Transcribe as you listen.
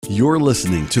You're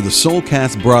listening to the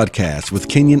Soulcast broadcast with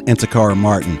Kenyon and Takara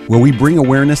Martin, where we bring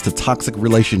awareness to toxic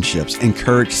relationships,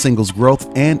 encourage singles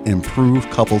growth, and improve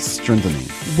couples strengthening.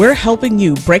 We're helping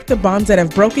you break the bonds that have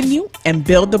broken you and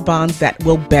build the bonds that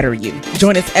will better you.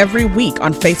 Join us every week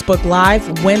on Facebook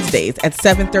Live Wednesdays at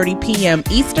 7:30 p.m.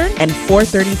 Eastern and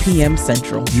 4:30 p.m.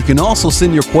 Central. You can also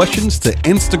send your questions to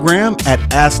Instagram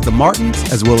at Ask the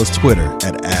Martins, as well as Twitter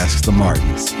at Ask the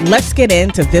Martins. Let's get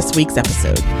into this week's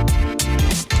episode.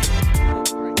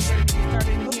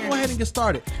 Get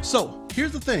started. So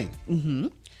here's the thing.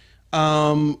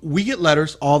 We get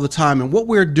letters all the time, and what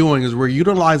we're doing is we're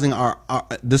utilizing our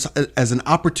this as an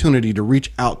opportunity to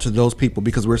reach out to those people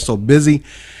because we're so busy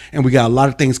and we got a lot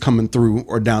of things coming through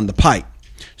or down the pipe.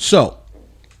 So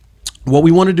what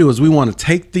we want to do is we want to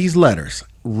take these letters,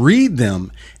 read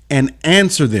them, and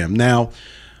answer them. Now,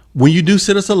 when you do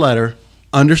send us a letter,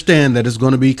 understand that it's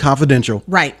going to be confidential.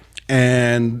 Right.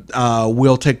 And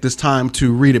we'll take this time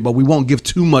to read it, but we won't give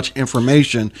too much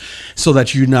information so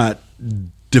that you're not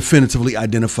definitively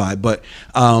identified. But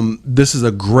this is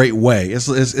a great way.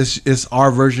 It's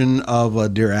our version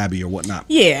of Dear Abby or whatnot.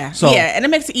 Yeah, and it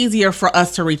makes it easier for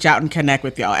us to reach out and connect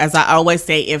with y'all. As I always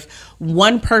say, if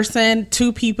one person,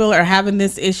 two people are having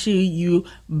this issue, you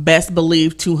best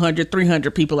believe 200,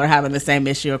 300 people are having the same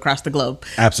issue across the globe.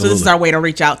 Absolutely. So this is our way to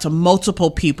reach out to multiple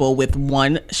people with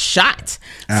one shot.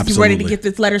 Absolutely. You ready to get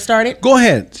this letter started? Go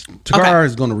ahead. Takara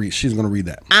is going to read. She's going to read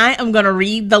that. I am going to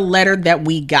read the letter that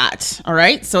we got. All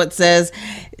right. So it says,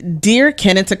 Dear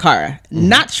Ken and Takara,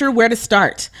 not sure where to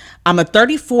start. I'm a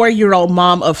 34-year-old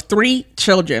mom of 3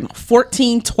 children,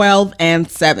 14, 12, and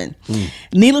 7.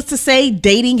 Needless to say,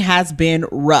 dating has been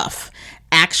rough.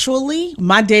 Actually,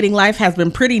 my dating life has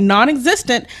been pretty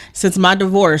non-existent since my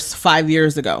divorce 5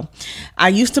 years ago. I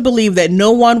used to believe that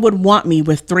no one would want me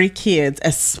with 3 kids,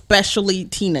 especially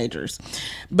teenagers.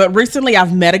 But recently,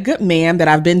 I've met a good man that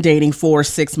I've been dating for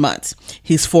 6 months.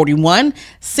 He's 41,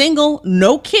 single,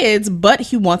 no kids, but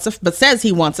says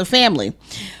he wants a family.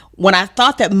 When I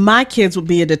thought that my kids would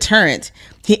be a deterrent,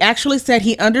 he actually said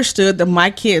he understood that my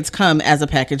kids come as a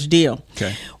package deal,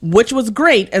 which was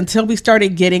great until we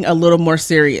started getting a little more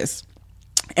serious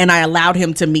and I allowed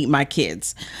him to meet my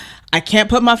kids. I can't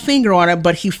put my finger on it,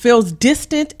 but he feels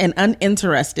distant and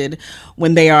uninterested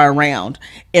when they are around.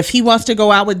 If he wants to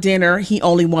go out with dinner, he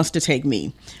only wants to take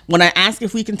me. When I ask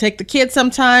if we can take the kids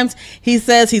sometimes, he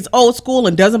says he's old school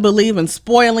and doesn't believe in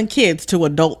spoiling kids to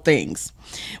adult things.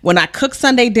 When I cook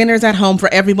Sunday dinners at home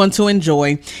for everyone to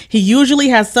enjoy, he usually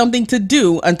has something to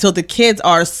do until the kids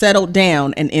are settled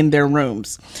down and in their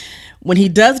rooms. When he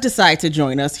does decide to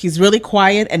join us, he's really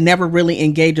quiet and never really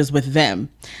engages with them.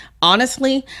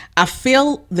 Honestly, I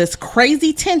feel this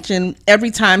crazy tension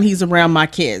every time he's around my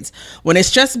kids. When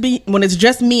it's just me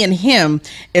and him,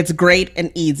 it's great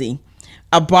and easy.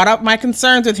 I brought up my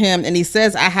concerns with him and he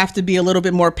says I have to be a little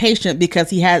bit more patient because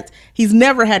he's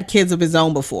never had kids of his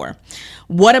own before.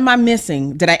 What am I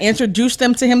missing? Did I introduce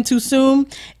them to him too soon?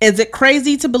 Is it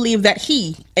crazy to believe that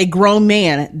he, a grown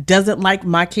man, doesn't like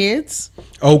my kids?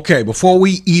 Okay, before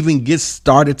we even get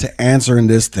started to answering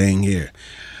this thing here,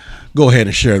 go ahead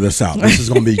and share this out. This is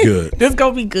going to be good. This is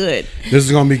going to be good. This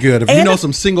is going to be good. If you know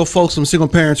some single folks, some single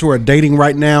parents who are dating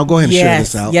right now, go ahead and share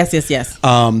this out. Yes.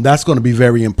 That's going to be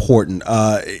very important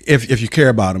if you care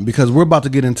about them, because we're about to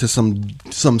get into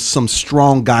some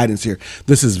strong guidance here.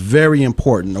 This is very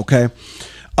important, okay?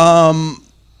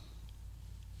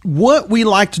 What we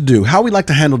like to do, how we like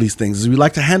to handle these things is we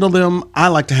like to handle them. I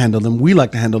like to handle them. We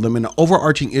like to handle them in an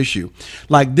overarching issue.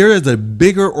 Like there is a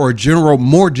bigger or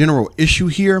more general issue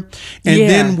here.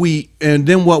 And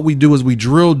then what we do is we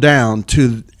drill down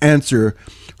to answer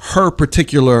her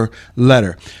particular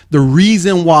letter. The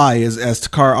reason why is, as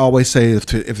Takara always says,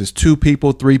 if it's 2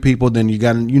 people, 3 people, then you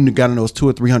got to know it's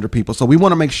 200 or 300 people. So we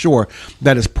want to make sure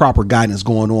that it's proper guidance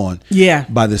going on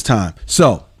by this time.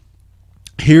 So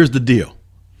here's the deal.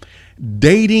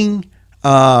 Dating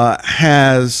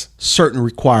has certain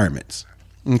requirements.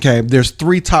 Okay, there's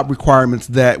 3 top requirements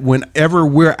that whenever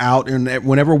we're out and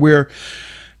whenever we're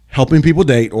helping people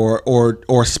date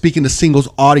or speaking to singles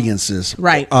audiences,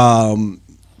 right?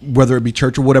 Whether it be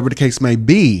church or whatever the case may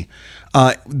be,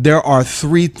 there are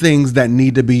 3 things that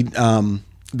need to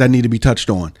be touched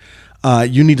on.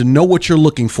 You need to know what you're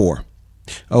looking for.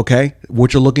 Okay,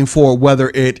 what you're looking for, whether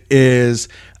it is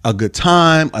a good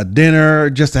time, a dinner,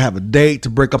 just to have a date, to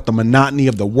break up the monotony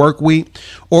of the work week,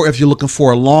 or if you're looking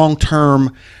for a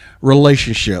long-term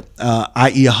relationship,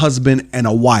 i.e. a husband and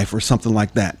a wife or something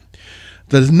like that.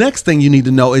 The next thing you need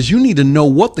to know is you need to know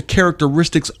what the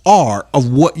characteristics are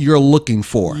of what you're looking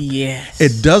for. Yes.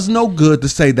 It does no good to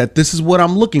say that this is what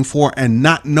I'm looking for and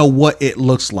not know what it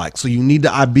looks like. So you need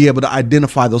to be able to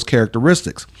identify those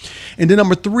characteristics. And then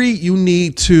number 3, you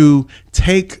need to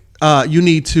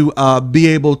be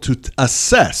able to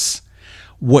assess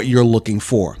what you're looking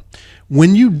for.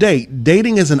 When you date,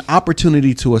 dating is an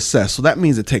opportunity to assess. So that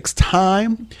means it takes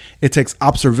time, it takes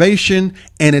observation,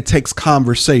 and it takes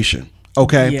conversation.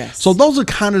 Okay. Yes. So those are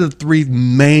kind of the 3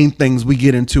 main things we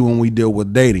get into when we deal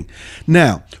with dating.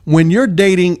 Now, when you're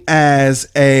dating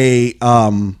as a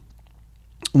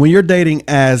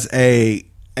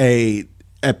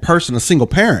person, a single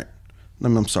parent,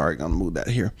 I'm sorry, I'm going to move that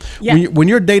here. Yeah. When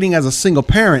you're dating as a single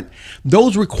parent,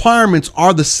 those requirements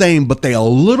are the same, but they're a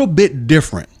little bit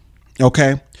different.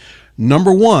 Okay.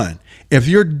 Number 1, if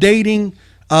you're dating,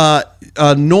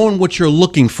 knowing what you're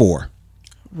looking for.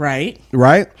 Right.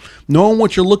 Knowing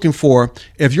what you're looking for.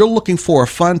 If you're looking for a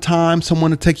fun time,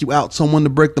 someone to take you out, someone to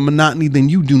break the monotony, then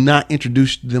you do not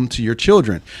introduce them to your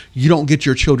children. You don't get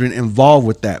your children involved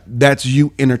with that. That's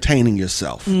you entertaining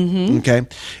yourself. Mm-hmm. Okay.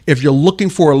 If you're looking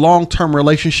for a long-term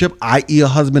relationship, i.e. a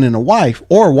husband and a wife,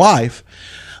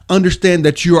 understand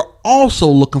that you're also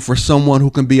looking for someone who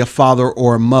can be a father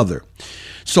or a mother.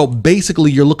 So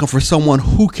basically, you're looking for someone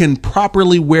who can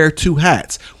properly wear 2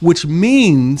 hats, which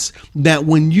means that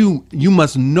when you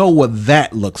must know what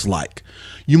that looks like.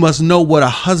 You must know what a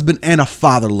husband and a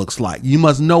father looks like. You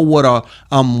must know what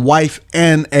a wife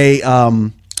and a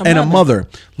mother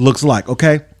looks like.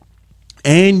 Okay.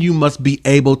 And you must be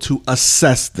able to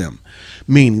assess them,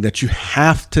 meaning that you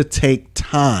have to take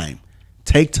time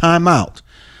out,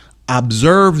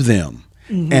 observe them,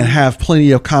 and have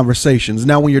plenty of conversations.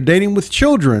 Now, when you're dating with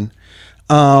children,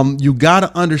 you got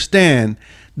to understand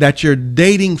that you're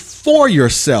dating for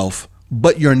yourself,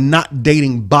 but you're not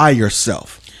dating by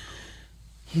yourself.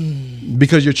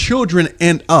 Because your children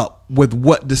end up with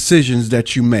what decisions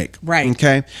that you make. Right.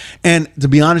 Okay. And to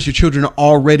be honest, your children are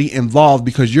already involved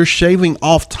because you're shaving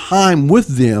off time with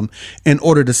them in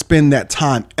order to spend that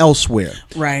time elsewhere.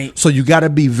 Right. So you got to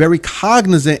be very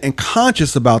cognizant and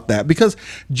conscious about that, because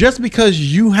just because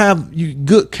you have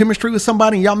good chemistry with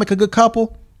somebody and y'all make a good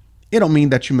couple, it don't mean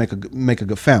that you make a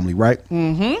good family. Right.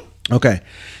 Mm-hmm. Okay.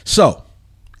 So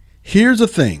here's the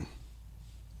thing.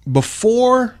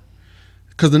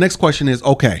 Because the next question is,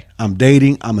 okay, I'm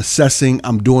dating, I'm assessing,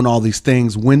 I'm doing all these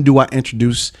things. When do I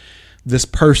introduce this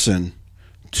person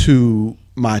to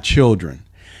my children?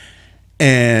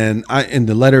 And in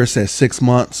the letter, it says 6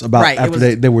 months.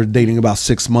 After they were dating about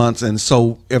 6 months. And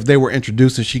so if they were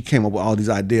introduced and she came up with all these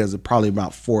ideas, it probably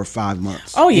about 4 or 5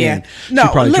 months. Oh, yeah.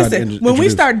 No, listen, when we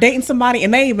start dating somebody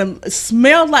and they even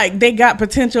smell like they got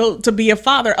potential to be a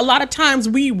father, a lot of times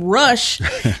we rush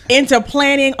into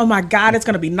planning. Oh, my God, it's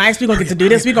going to be nice. We're going to get to do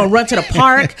this. We're going to run to the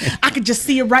park. I could just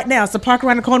see it right now. It's the park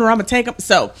around the corner. I'm going to take them.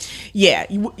 So, yeah,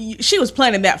 she was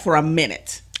planning that for a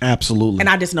minute. Absolutely. And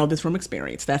I just know this from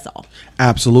experience. That's all.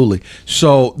 Absolutely.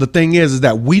 So the thing is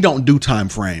that we don't do time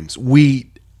frames.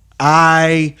 We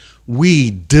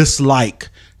dislike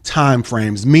time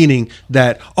frames, meaning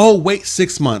that, oh, wait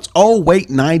 6 months. Oh, wait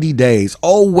 90 days.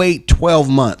 Oh, wait 12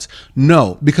 months.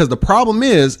 No, because the problem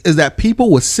is that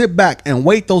people will sit back and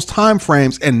wait those time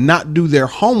frames and not do their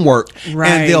homework.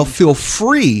 Right. And they'll feel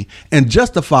free and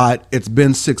justified. It's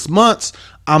been 6 months.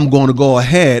 I'm going to go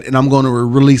ahead and I'm going to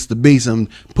release the beast and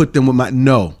put them with my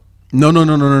no.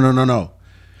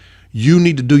 You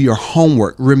need to do your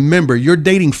homework. Remember, you're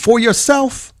dating for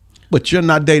yourself, but you're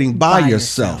not dating by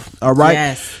yourself. All right.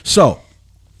 Yes. So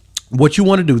what you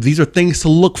want to do, these are things to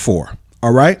look for.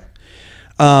 All right.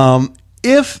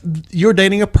 If you're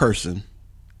dating a person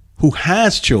who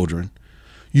has children,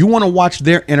 you want to watch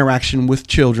their interaction with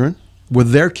children,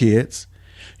 with their kids.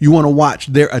 You want to watch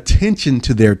their attention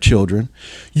to their children.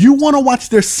 You want to watch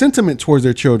their sentiment towards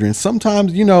their children.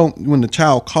 Sometimes, when the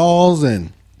child calls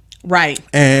and right.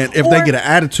 And if they get an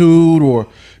attitude or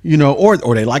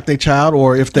they like their child,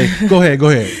 or if they go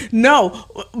ahead. No,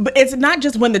 but it's not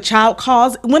just when the child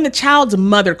calls, when the child's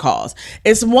mother calls.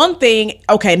 It's one thing.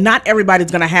 Okay. Not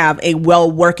everybody's going to have a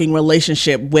well-working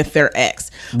relationship with their ex,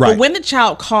 right. But when the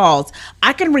child calls,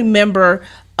 I can remember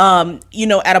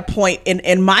at a point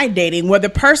in my dating where the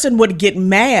person would get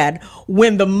mad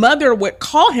when the mother would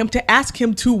call him to ask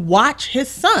him to watch his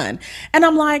son. And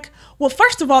I'm like, well,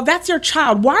 first of all, that's your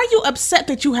child. Why are you upset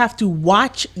that you have to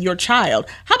watch your child?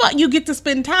 How about you get to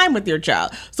spend time with your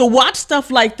child? So watch stuff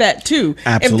like that too.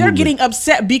 Absolutely. If they're getting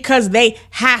upset because they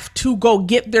have to go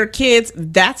get their kids,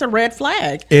 that's a red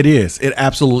flag. It is. It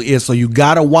absolutely is. So you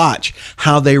got to watch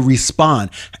how they respond.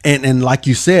 And like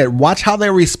you said, watch how they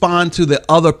respond to the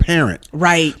other parent.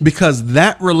 Right. Because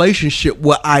that relationship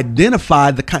will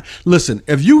identify the kind. Listen,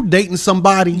 if you dating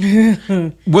somebody,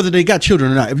 whether they got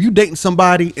children or not, if you dating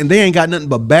somebody and they ain't got nothing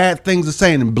but bad things to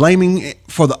say and blaming it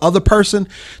for the other person,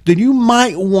 then you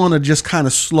might want to just kind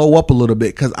of slow up a little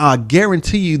bit, because I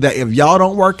guarantee you that if y'all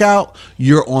don't work out,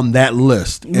 you're on that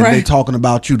list and they talking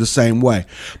about you the same way.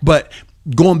 But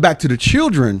going back to the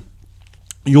children,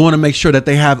 you want to make sure that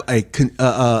they have a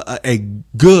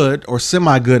good or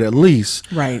semi-good at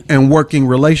least, right, and working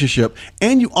relationship.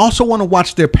 And you also want to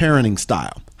watch their parenting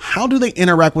style. How do they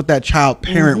interact with that child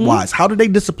parent-wise? How do they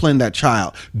discipline that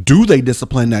child? Do they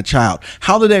discipline that child?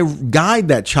 How do they guide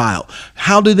that child?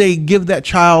 How do they give that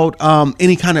child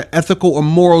any kind of ethical or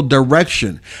moral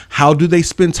direction? How do they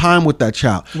spend time with that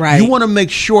child? Right. You want to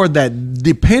make sure that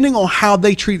depending on how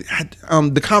they treat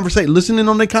the conversation, listening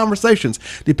on their conversations,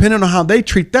 depending on how they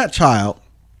treat that child,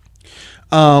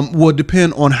 will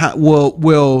depend on how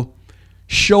will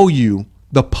show you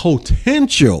the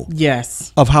potential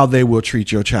of how they will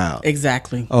treat your child.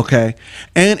 Exactly. Okay.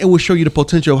 And it will show you the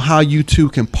potential of how you two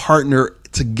can partner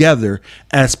together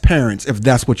as parents, if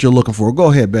that's what you're looking for.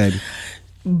 Go ahead, baby.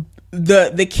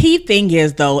 The key thing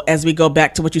is, though, as we go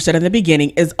back to what you said in the beginning,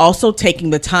 is also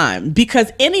taking the time,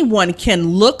 because anyone can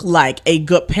look like a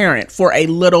good parent for a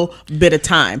little bit of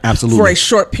time. Absolutely. For a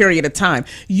short period of time.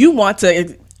 You want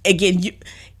to, again,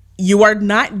 you are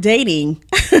not dating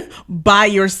by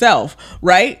yourself,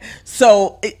 right?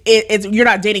 So you're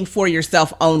not dating for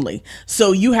yourself only.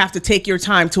 So you have to take your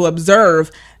time to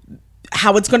observe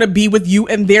how it's going to be with you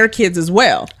and their kids as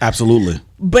well. Absolutely.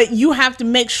 But you have to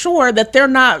make sure that they're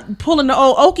not pulling the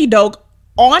old okie doke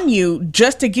on you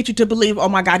just to get you to believe, oh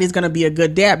my God, he's going to be a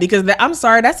good dad. Because I'm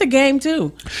sorry, that's a game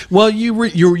too. Well,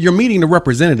 you're meeting the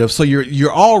representative, so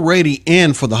you're already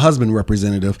in for the husband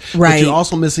representative, right? But you're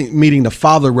also meeting the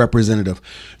father representative.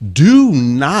 Do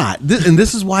not, and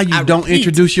this is why you don't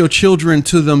introduce your children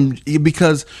to them,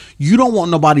 because you don't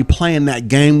want nobody playing that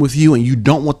game with you, and you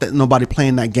don't want nobody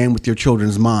playing that game with your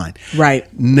children's mind. Right.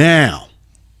 Now,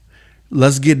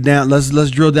 let's get down. Let's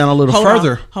drill down a little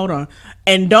further. Hold on.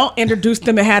 And don't introduce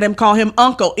them and have them call him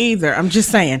uncle either. I'm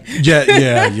just saying.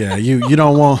 Yeah. You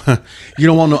don't want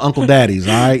no uncle daddies,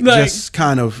 all right? Like, just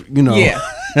kind of, you know.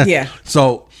 Yeah.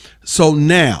 So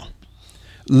now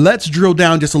let's drill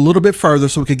down just a little bit further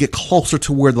so we can get closer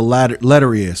to where the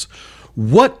letter is.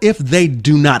 What if they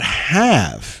do not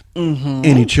have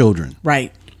any children?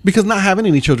 Right. Because not having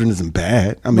any children isn't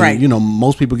bad. I mean, you know,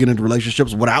 most people get into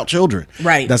relationships without children.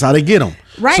 Right. That's how they get them.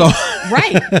 Right. So,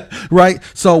 Right. Right.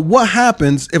 So what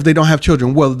happens if they don't have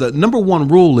children? Well, the number one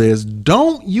rule is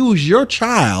don't use your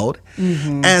child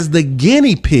as the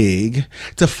guinea pig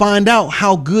to find out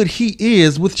how good he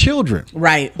is with children.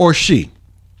 Right. Or she.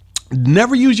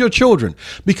 Never use your children,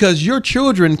 because your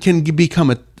children can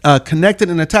become connected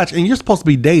and attached, and you're supposed to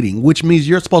be dating, which means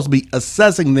you're supposed to be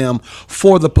assessing them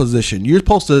for the position. You're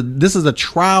supposed to, this is a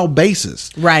trial basis.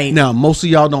 Right. Now, most of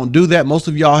y'all don't do that. Most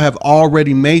of y'all have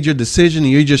already made your decision,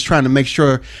 and you're just trying to make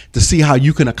sure to see how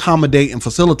you can accommodate and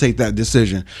facilitate that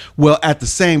decision. Well, at the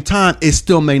same time, it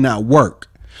still may not work.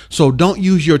 So don't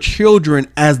use your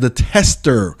children as the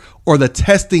tester or the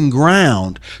testing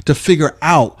ground to figure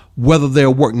out whether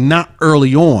they'll work, not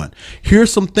early on.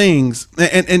 Here's some things,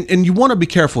 and you want to be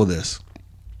careful of this.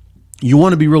 You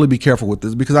want to really be careful with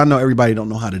this, because I know everybody don't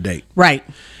know how to date. Right.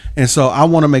 And so I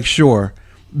want to make sure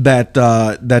that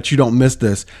that you don't miss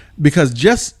this, because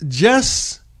just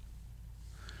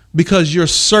because you're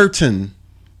certain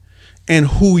in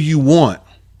who you want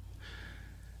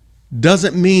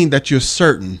doesn't mean that you're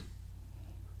certain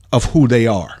of who they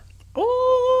are.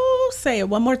 Oh, say it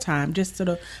one more time, just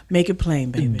to make it plain,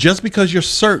 baby. Just because you're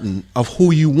certain of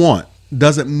who you want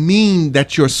doesn't mean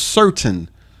that you're certain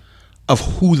of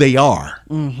who they are.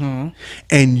 Mm-hmm.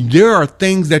 And there are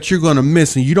things that you're going to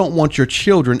miss, and you don't want your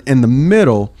children in the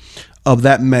middle of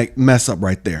that mess up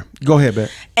right there. Go ahead,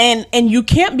 Beth. And you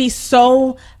can't be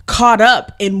so caught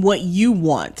up in what you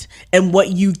want and what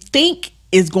you think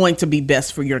is going to be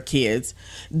best for your kids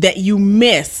that you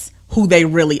miss who they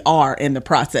really are in the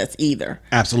process either.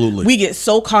 Absolutely. We get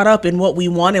so caught up in what we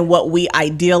want and what we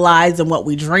idealize and what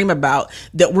we dream about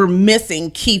that we're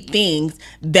missing key things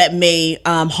that may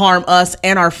harm us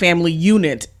and our family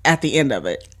unit at the end of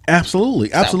it.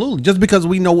 Absolutely, absolutely. Just because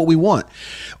we know what we want,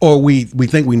 or we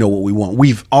think we know what we want,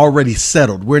 we've already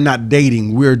settled. We're not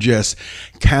dating. We're just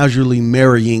casually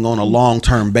marrying on a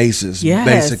long-term basis, Yes.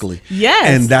 basically. Yes.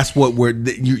 And that's what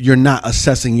you're not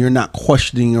assessing. You're not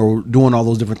questioning or doing all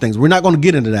those different things. We're not going to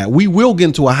get into that. We will get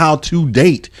into a how-to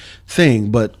date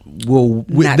thing, but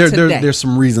Not today. there's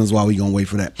some reasons why we're going to wait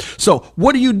for that. So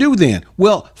what do you do then?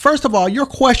 Well, first of all, your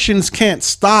questions can't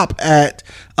stop at,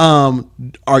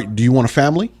 do you want a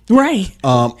family? Right.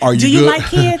 Are you Do you good? like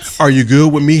kids? Are you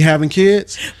good with me having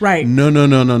kids? Right. No.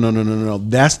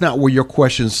 That's not where your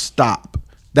questions stop.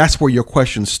 That's where your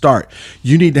questions start.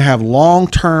 You need to have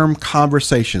long-term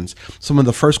conversations. Some of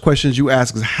the first questions you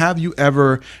ask is, have you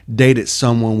ever dated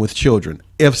someone with children?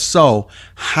 If so,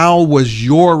 how was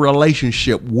your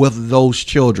relationship with those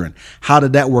children? How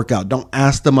did that work out? Don't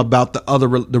ask them about the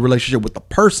relationship with the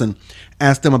person.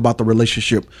 Ask them about the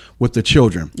relationship with the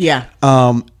children. Yeah.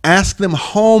 Ask them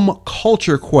home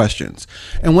culture questions.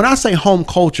 And when I say home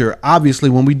culture, obviously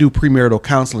when we do premarital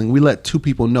counseling, we let two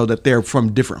people know that they're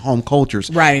from different home cultures.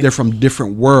 Right. They're from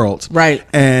different worlds. Right.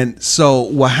 And so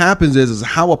what happens is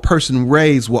how a person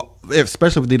raised,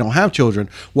 especially if they don't have children,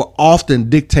 will often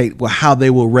dictate how they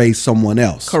will raise someone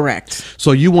else. Correct.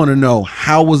 So you want to know,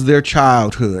 how was their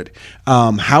childhood?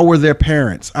 How were their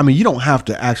parents? I mean, you don't have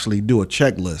to actually do a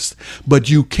checklist, but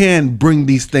you can bring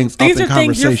these things up in These are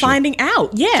conversation. things you're finding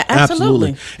out. Yeah,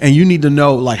 absolutely. And you need to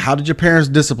know, like, how did your parents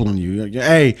discipline you?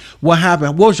 Hey, what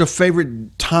happened? What was your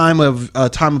favorite time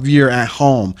of year at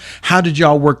home? How did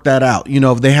y'all work that out? You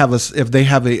know, if they have a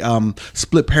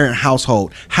split parent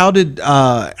household,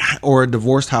 or a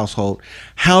divorced household,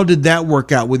 how did that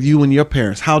work out with you and your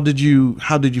parents? How did you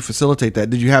facilitate that?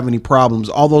 Did you have any problems?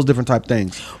 All those different type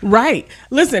things. Right.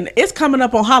 Listen, it's coming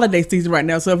up on holiday season right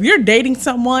now. So if you're dating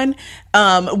someone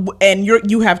and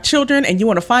you have children and you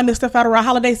want to find this stuff out around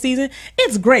holiday season,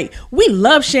 it's great. We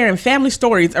love sharing family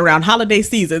stories around holiday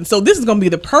season. So this is going to be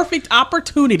the perfect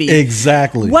opportunity.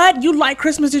 Exactly. What? You like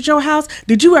Christmas at your house?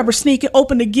 Did you ever sneak and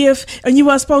open a gift and you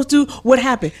weren't supposed to? What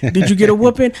happened? Did you get a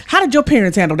whooping? How did your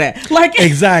parents handle that? Like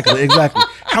Exactly.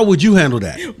 How would you handle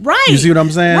that? Right. You see what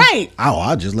I'm saying? Right. Oh,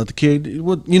 I'll just let the kid,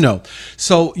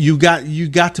 So you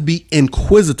got to be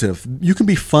inquisitive. You can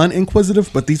be fun inquisitive,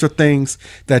 but these are things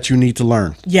that you need to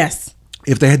learn. Yes.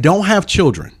 If they don't have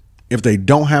children,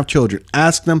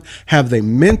 ask them, have they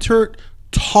mentored,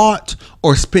 taught,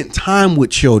 or spent time with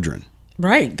children?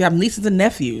 Right. Got nieces and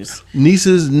nephews.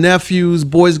 Nieces, nephews,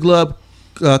 boys club,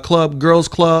 girls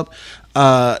club,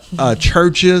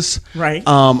 churches. Right.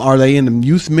 Are they in the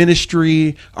youth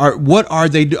ministry? What are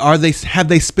they? Have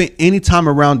they spent any time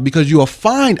around? Because you will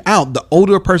find out the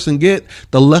older a person get,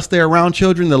 the less they're around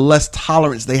children, the less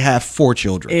tolerance they have for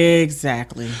children.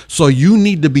 Exactly. So you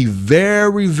need to be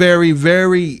very, very,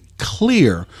 very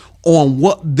clear on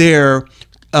what their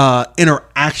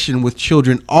interaction with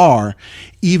children are,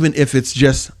 even if it's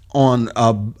just on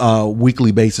a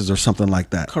weekly basis or something like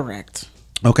that. Correct.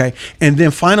 Okay. And then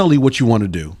finally, what you want to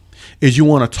do is you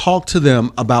want to talk to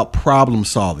them about problem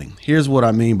solving. Here's what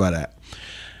I mean by that.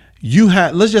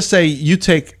 Let's just say you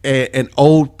take an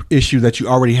old issue that you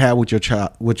already had with your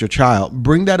child,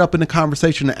 bring that up in the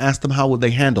conversation and ask them how would they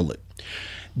handle it.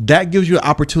 That gives you an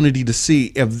opportunity to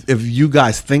see if you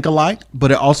guys think alike,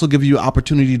 but it also gives you an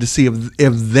opportunity to see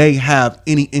if they have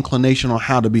any inclination on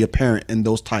how to be a parent in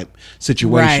those type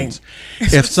situations.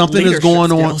 Right. If something is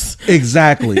going skills. on,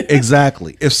 exactly.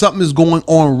 If something is going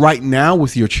on right now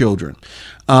with your children,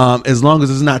 as long as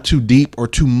it's not too deep or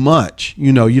too much,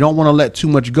 you don't want to let too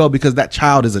much go, because that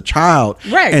child is a child,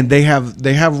 right? And they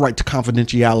have right to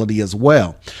confidentiality as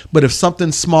well. But if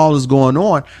something small is going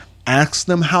on, ask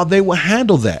them how they will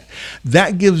handle that.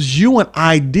 That gives you an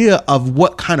idea of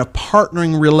what kind of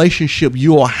partnering relationship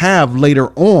you will have later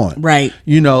on. Right.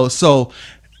 So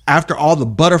after all the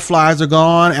butterflies are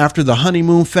gone, after the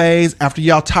honeymoon phase, after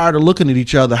y'all tired of looking at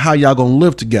each other, how y'all going to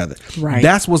live together. Right.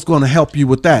 That's what's going to help you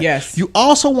with that. Yes. You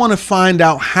also want to find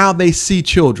out how they see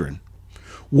children.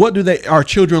 What are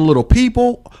children little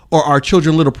people, or are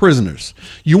children little prisoners?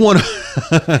 You want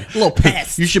to little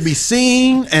pests. You should be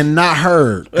seen and not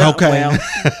heard. Okay.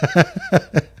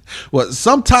 Well,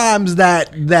 sometimes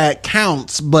that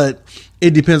counts, but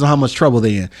it depends on how much trouble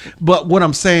they're in. But what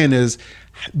I'm saying is,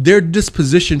 their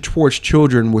disposition towards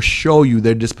children will show you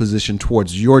their disposition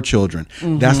towards your children.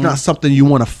 Mm-hmm. That's not something you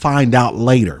want to find out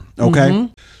later. Okay.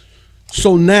 Mm-hmm.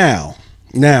 So now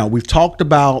we've talked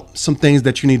about some things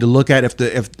that you need to look at if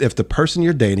the person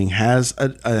you're dating has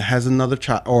another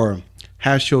child or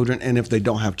has children, and if they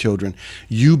don't have children,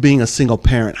 you being a single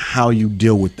parent, how you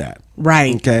deal with that.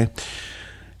 Right. Okay.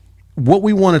 What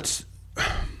we want to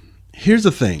here's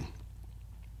the thing.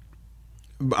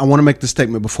 I want to make this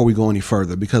statement before we go any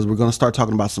further, because we're going to start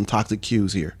talking about some toxic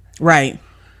cues here. Right.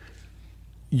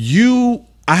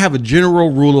 I have a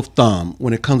general rule of thumb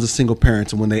when it comes to single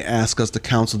parents, and when they ask us to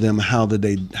counsel them how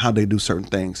they do certain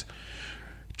things.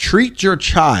 Treat your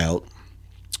child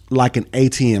like an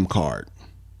ATM card.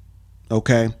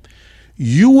 Okay?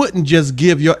 You wouldn't just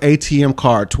give your ATM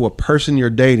card to a person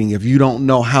you're dating if you don't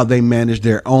know how they manage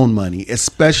their own money,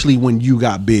 especially when you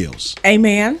got bills.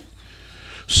 Amen.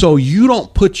 So you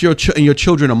don't put your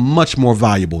children are much more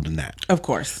valuable than that. Of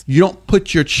course. You don't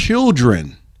put your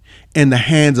children in the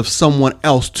hands of someone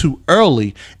else too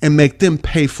early and make them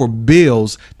pay for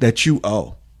bills that you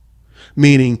owe.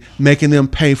 Meaning making them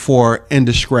pay for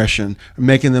indiscretion,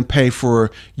 making them pay for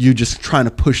you just trying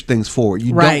to push things forward.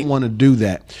 You don't want to do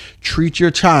that. Treat your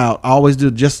child, always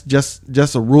do just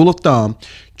a rule of thumb,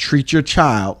 treat your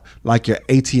child like your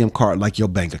ATM card, like your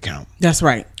bank account. That's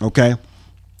right. Okay?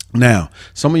 Now,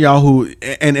 some of y'all who,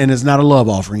 and it's not a love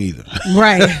offering either.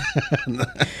 Right.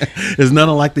 It's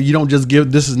nothing like that. You don't just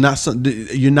give, this is not something,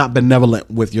 you're not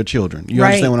benevolent with your children. You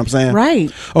understand what I'm saying?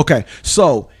 Right. Okay.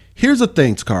 So here's the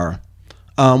thing, Takara.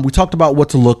 We talked about what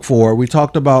to look for. We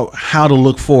talked about how to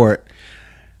look for it.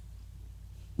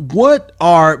 What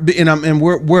are, and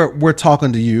we're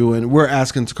talking to you, and we're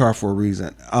asking Takara for a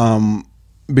reason,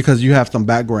 because you have some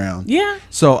background. Yeah.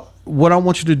 So what I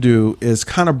want you to do is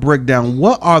kind of break down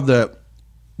what are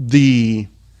the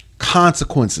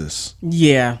consequences.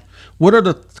 Yeah. What are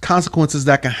the consequences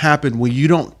that can happen when you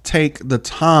don't take the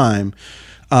time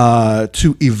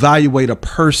to evaluate a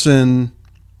person?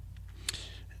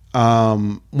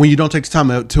 When you don't take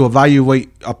time to evaluate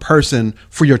a person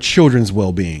for your children's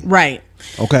well-being. Right.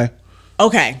 Okay.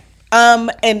 Okay.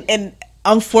 And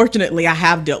unfortunately I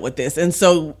have dealt with this. And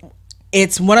so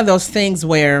it's one of those things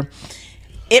where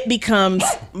it becomes,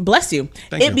 bless you,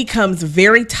 it becomes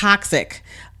very toxic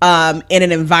in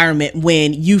an environment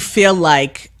when you feel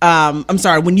like,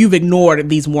 when you've ignored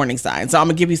these warning signs. So I'm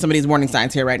gonna give you some of these warning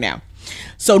signs here right now.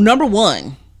 So number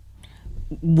one,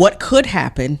 what could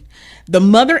happen, the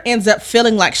mother ends up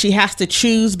feeling like she has to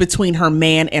choose between her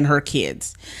man and her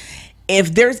kids.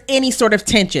 If there's any sort of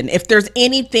tension, if there's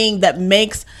anything that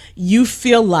makes you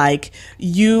feel like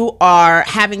you are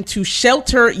having to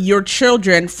shelter your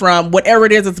children from whatever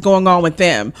it is that's going on with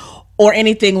them or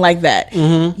anything like that,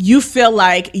 you feel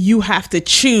like you have to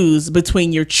choose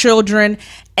between your children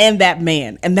and that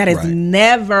man. And that is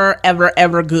never, ever,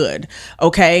 ever good.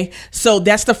 Okay. So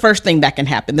that's the first thing that can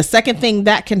happen. The second thing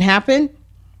that can happen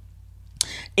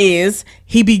is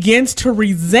he begins to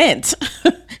resent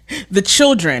the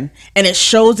children, and it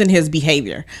shows in his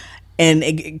behavior. And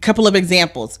a couple of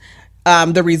examples,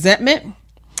 the resentment,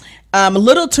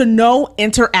 little to no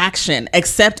interaction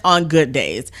except on good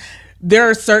days. There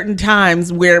are certain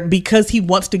times where, because he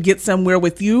wants to get somewhere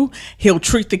with you, he'll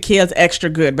treat the kids extra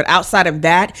good. But outside of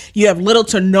that, you have little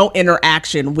to no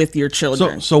interaction with your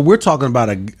children. So we're talking about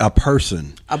a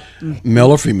person,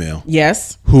 male or female.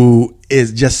 Yes. Who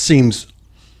just seems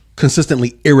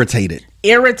consistently irritated.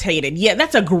 Yeah,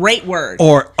 that's a great word.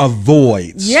 Or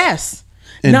avoids. Yes.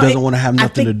 And doesn't want to have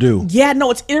nothing to do. Yeah,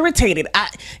 no, it's irritated.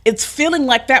 It's feeling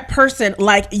like that person,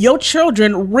 like your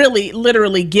children really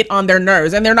literally get on their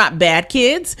nerves, and they're not bad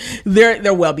kids.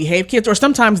 They're well-behaved kids, or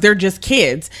sometimes they're just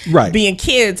kids being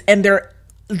kids, and they're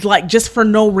like just for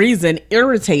no reason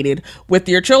irritated with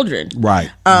your children. Right.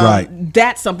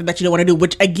 That's something that you don't want to do,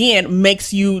 which again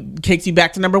takes you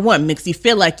back to number one, makes you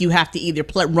feel like you have to either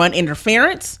run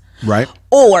interference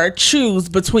or choose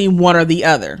between one or the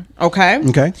other. Okay.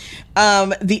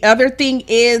 The other thing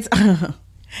is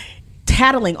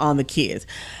tattling on the kids.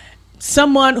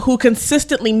 Someone who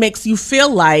consistently makes you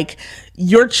feel like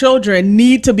your children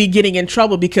need to be getting in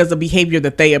trouble because of behavior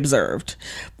that they observed.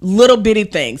 Little bitty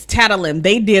things, tattling.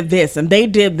 They did this and they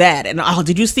did that. And oh,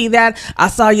 did you see that? I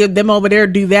saw them over there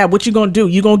do that. What you gonna do?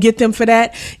 You gonna get them for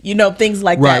that? You know, things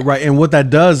like that. Right. And what that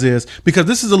does is, because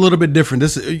this is a little bit different.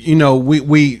 This,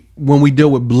 we when we deal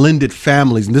with blended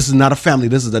families, and this is not a family,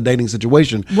 this is a dating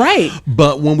situation. Right.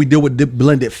 But when we deal with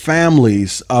blended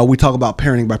families, we talk about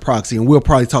parenting by proxy, and we'll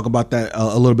probably talk about that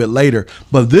a little bit later.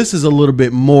 But this is a little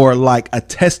bit more like a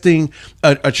testing,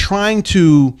 a trying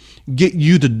to get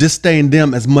you to disdain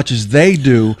them as much as they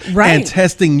do, and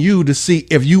testing you to see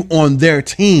if you on their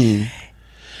team.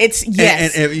 It's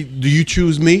yes. And do you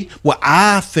choose me? Well,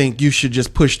 I think you should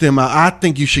just push them out. I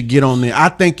think you should get on there. I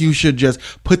think you should just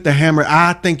put the hammer.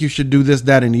 I think you should do this,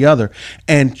 that, and the other.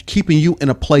 And keeping you in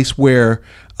a place where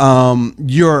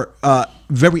you're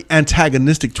very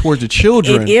antagonistic towards the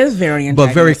children. It is very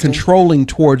antagonistic. But very controlling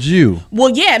towards you.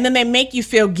 Well, yeah. And then they make you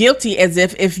feel guilty as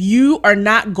if you are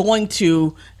not going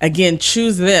to again,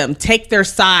 choose them, take their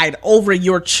side over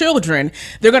your children,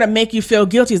 they're going to make you feel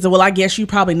guilty. So, well, I guess you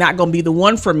probably not going to be the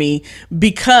one for me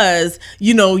because,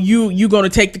 you going to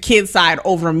take the kid's side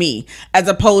over me, as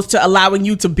opposed to allowing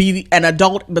you to be an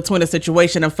adult between a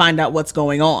situation and find out what's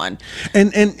going on.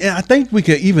 And I think we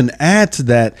could even add to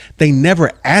that, they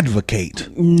never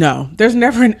advocate. No, there's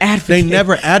never an advocate. They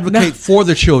never advocate for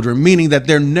the children, meaning that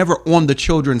they're never on the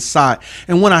children's side.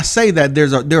 And when I say that,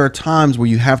 there are times where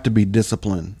you have to be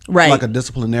disciplined, right, like a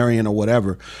disciplinarian or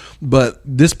whatever. But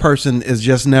this person is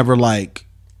just never like,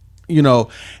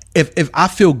 if I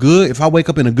feel good, if I wake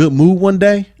up in a good mood one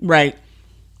day, right,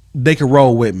 they can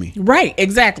roll with me. Right,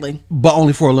 exactly. But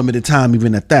only for a limited time,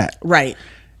 even at that. Right.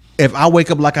 If I wake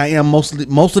up like I am most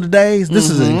of the days, this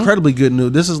is incredibly good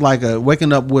news. This is like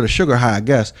waking up with a sugar high, I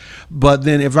guess. But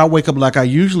then if I wake up like I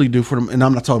usually do for them, and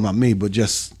I'm not talking about me, but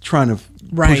just trying to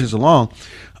push this along,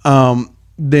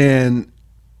 then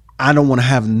I don't want to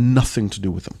have nothing to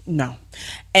do with them. No.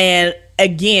 And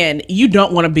again, you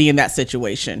don't want to be in that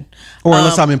situation. Or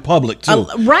unless I'm in public too.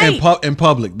 Right. In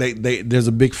public, there's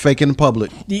a big fake in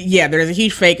public. Yeah, there's a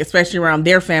huge fake, especially around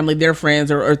their family, their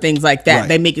friends, or things like that. Right.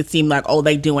 They make it seem like, oh,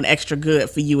 they doing extra good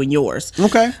for you and yours.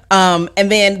 Okay. And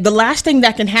then the last thing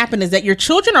that can happen is that your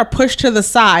children are pushed to the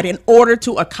side in order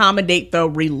to accommodate the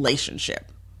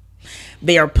relationship.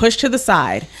 They are pushed to the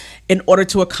side in order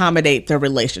to accommodate the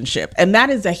relationship. And that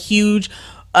is a huge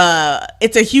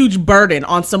it's a huge burden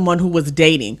on someone who was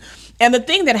dating. And the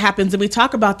thing that happens, and we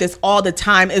talk about this all the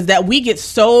time, is that we get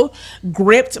so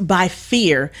gripped by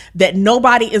fear that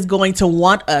nobody is going to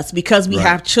want us because we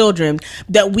have children,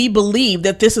 that we believe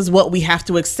that this is what we have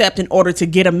to accept in order to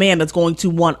get a man that's going to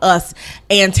want us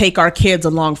and take our kids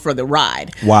along for the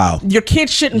ride. Wow. Your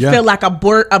kids shouldn't feel like a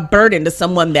burden to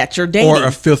someone that you're dating. Or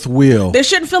a fifth wheel. They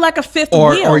shouldn't feel like a fifth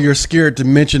wheel. Or you're scared to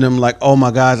mention them, like, oh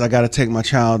my gosh, I got to take my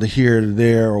child to here, to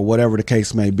there, or whatever the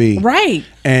case may be. Right.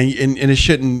 And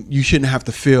it you shouldn't have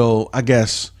to feel, I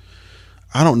guess,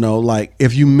 I don't know, like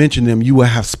if you mention them, you will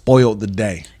have spoiled the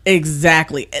day.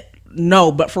 Exactly.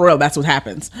 No, but for real, that's what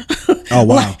happens. Oh,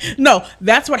 wow. No,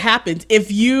 that's what happens.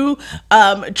 If you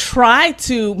try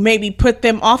to maybe put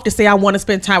them off to say, I want to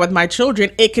spend time with my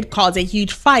children, it could cause a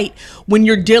huge fight when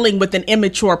you're dealing with an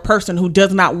immature person who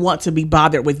does not want to be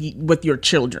bothered with your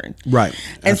children. Right.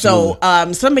 And Absolutely.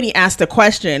 so somebody asked a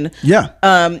question. Yeah.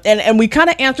 And we kind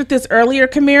of answered this earlier,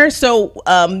 Kamir. So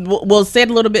we'll say it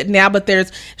a little bit now, but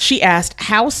she asked,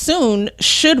 how soon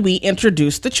should we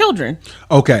introduce the children?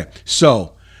 Okay.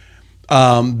 So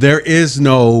there is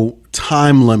no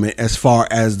time limit as far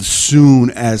as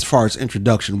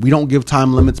introduction. We don't give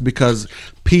time limits because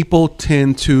people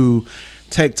tend to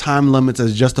take time limits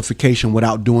as justification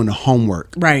without doing the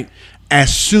homework. Right.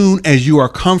 As soon as you are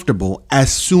comfortable,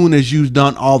 as soon as you've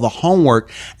done all the homework,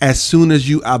 as soon as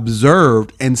you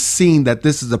observed and seen that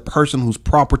this is a person who's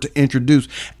proper to introduce,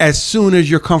 as soon as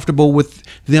you're comfortable with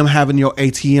them having your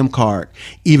ATM card,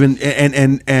 even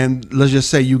and let's just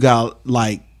say you got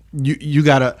like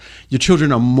your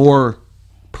children are more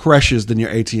precious than your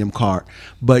ATM card,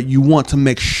 but you want to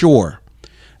make sure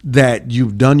that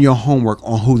you've done your homework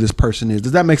on who this person is.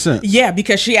 Does that make sense? Yeah,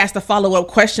 because she asked a follow-up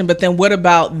question, but then what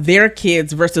about their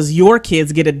kids versus your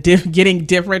kids getting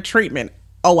different treatment?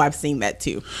 Oh, I've seen that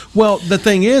too. Well, the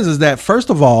thing is that first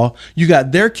of all, you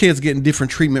got their kids getting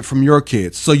different treatment from your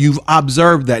kids. So you've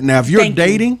observed that. Now, if you're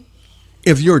dating,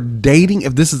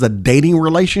 if this is a dating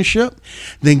relationship,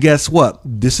 then guess what?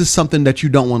 This is something that you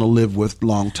don't want to live with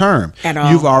long term. At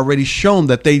all. You've already shown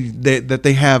that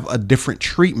they have a different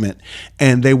treatment,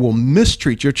 and they will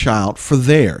mistreat your child for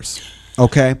theirs.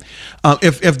 Okay,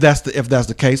 if that's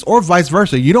the case, or vice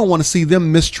versa, you don't want to see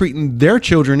them mistreating their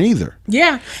children either.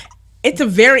 Yeah. It's a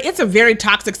very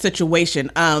toxic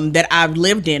situation that I've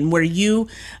lived in, where your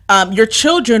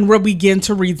children will begin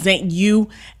to resent you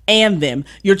and them.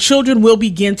 Your children will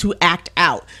begin to act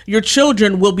out. Your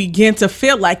children will begin to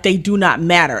feel like they do not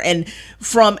matter. And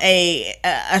from a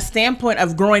standpoint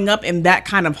of growing up in that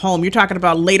kind of home, you're talking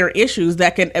about later issues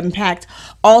that can impact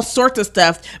all sorts of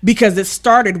stuff because it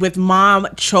started with mom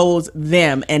chose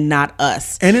them and not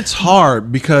us. And it's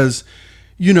hard because,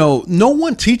 no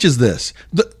one teaches this.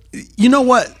 You know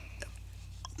what?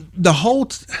 The whole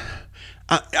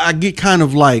I get kind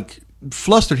of like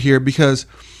flustered here because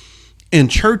in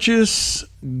churches,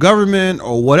 government,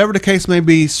 or whatever the case may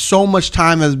be, so much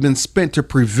time has been spent to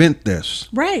prevent this.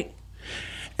 Right.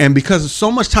 And because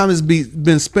so much time has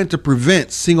been spent to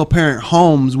prevent single parent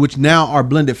homes, which now are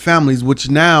blended families, which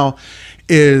now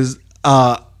is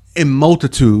in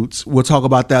multitudes. We'll talk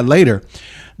about that later.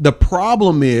 The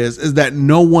problem is that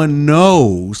no one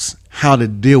knows how to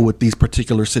deal with these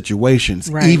particular situations,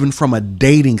 Right. even from a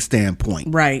dating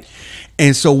standpoint. Right.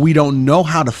 And so we don't know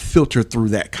how to filter through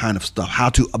that kind of stuff, how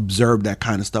to observe that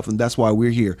kind of stuff. And that's why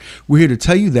we're here. We're here to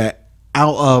tell you that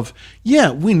out of,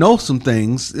 we know some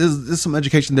things. There's some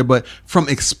education there, but from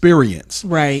experience.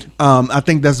 Right. I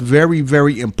think that's very,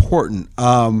 very important.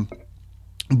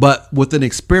 But with an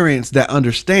experience that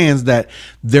understands that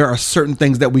there are certain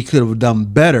things that we could have done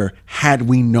better had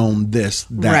we known this,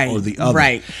 that, Right, or the other.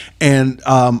 right. And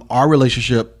our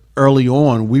relationship early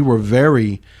on, we were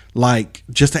very like,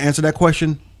 just to answer that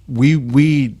question,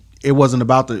 it wasn't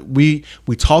about we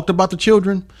talked about the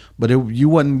children, but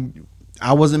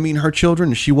I wasn't meeting her children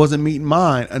and she wasn't meeting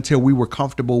mine until we were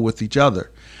comfortable with each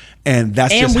other. And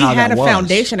that's And just we how had that a was.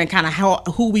 foundation and kind of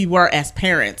who we were as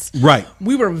parents. Right.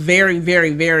 We were very,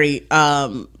 very, very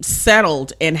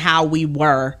settled in how we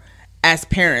were as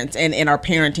parents and in our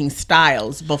parenting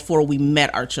styles before we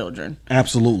met our children.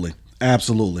 Absolutely.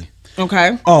 Absolutely.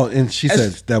 Okay. Oh, and she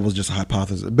said that was just a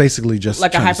hypothesis. Basically just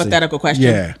Like a trying to see. hypothetical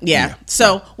question. Yeah.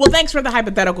 So, well, thanks for the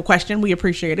hypothetical question. We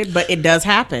appreciate it, but it does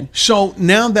happen. So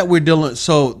now that we're dealing,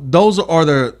 so those are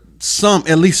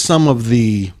at least some of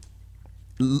the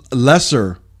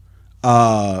lesser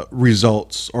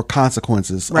results or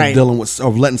consequences Right. of dealing with,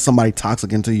 of letting somebody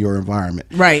toxic into your environment.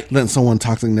 Right. Letting someone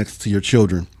toxic next to your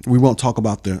children. We won't talk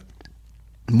about the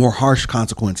more harsh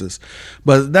consequences,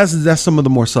 but that's some of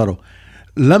the more subtle.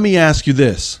 Let me ask you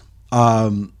this.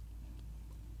 What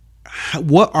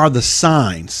are the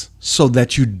signs so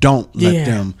that you don't let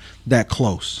them that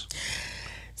close?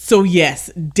 So yes,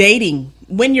 dating,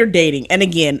 when you're dating, and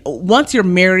again, once you're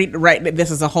married, right,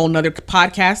 this is a whole nother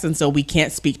podcast, and so we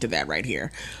can't speak to that right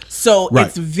here. So Right.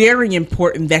 It's very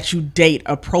important that you date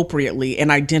appropriately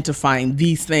and identifying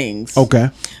these things. Okay.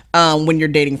 When you're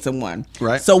dating someone.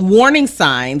 Right. So warning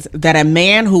signs that a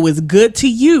man who is good to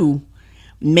you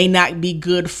may not be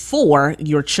good for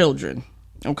your children.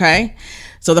 Okay.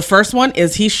 So the first one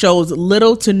is he shows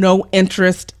little to no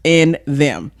interest in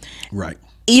them. Right.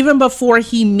 Even before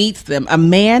he meets them, a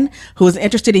man who is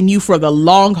interested in you for the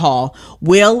long haul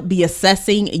will be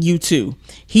assessing you too.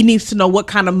 He needs to know what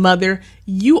kind of mother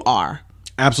you are.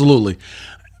 Absolutely.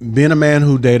 Being a man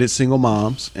who dated single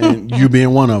moms and you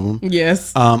being one of them.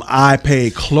 Yes. I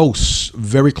pay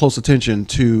very close attention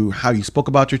to how you spoke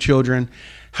about your children,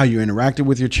 how you interacted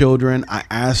with your children. I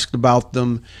asked about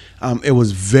them. It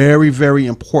was very, very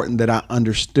important that I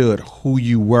understood who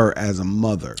you were as a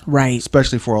mother. Right.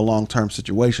 Especially for a long-term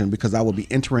situation, because I will be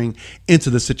entering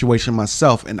into the situation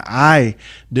myself, and I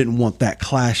didn't want that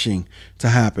clashing to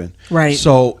happen. Right.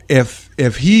 So if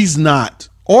he's not,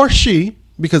 or she,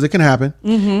 because it can happen,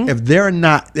 if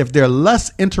they're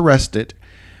less interested,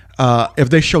 if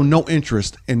they show no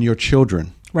interest in your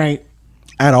children Right.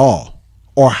 at all,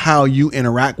 or how you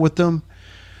interact with them,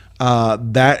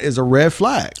 that is a red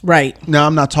flag. Right. Now,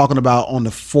 I'm not talking about on the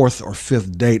 4th or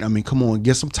 5th date. I mean, come on,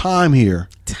 get some time here.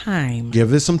 Time.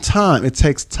 Give it some time. It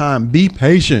takes time. Be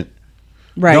patient.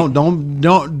 Right.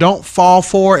 Don't fall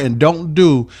for it, and don't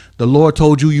do the Lord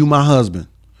told you my husband.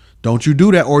 Don't you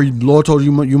do that, or the Lord told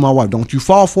you my wife. Don't you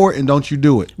fall for it, and don't you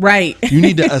do it. Right. You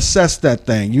need to assess that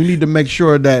thing. You need to make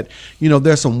sure that,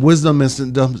 there's some wisdom and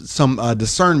some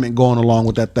discernment going along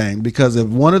with that thing. Because if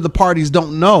one of the parties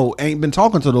ain't been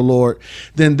talking to the Lord,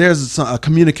 then there's a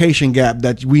communication gap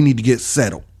that we need to get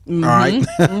settled. All right.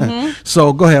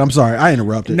 So go ahead. I'm sorry. I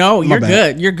interrupted. No, My you're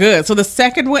bad. good. You're good. So the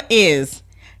second one is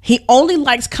he only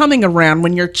likes coming around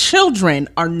when your children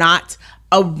are not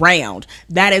around.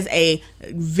 That is a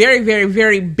very, very,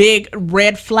 very big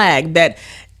red flag that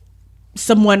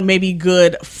someone may be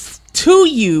good to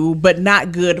you, but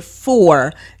not good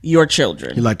for your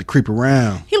children. He like to creep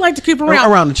around. He like to creep around.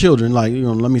 Around the children, like,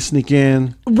 let me sneak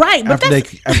in. Right, but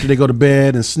after they go to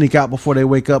bed, and sneak out before they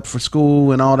wake up for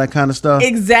school and all that kind of stuff.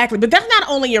 Exactly. But that's not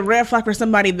only a red flag for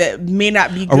somebody that may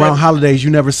not be good. Around holidays, you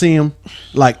never see them,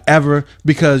 like, ever,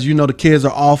 because the kids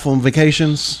are off on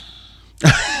vacations.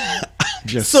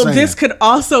 Just so saying. this could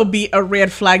also be a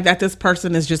red flag that this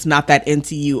person is just not that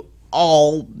into you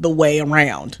all the way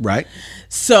around. Right.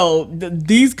 So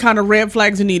these kind of red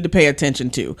flags you need to pay attention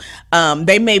to.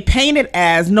 They may paint it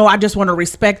as, no, I just want to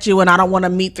respect you and I don't want to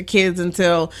meet the kids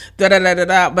until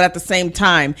da-da-da-da-da. But at the same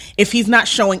time, if he's not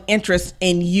showing interest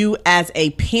in you as a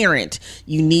parent,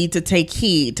 you need to take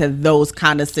heed to those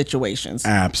kind of situations.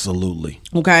 Absolutely.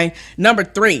 Okay. Number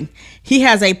 3, he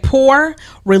has a poor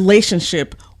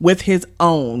relationship with his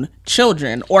own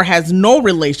children or has no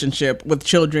relationship with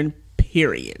children,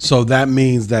 period. So that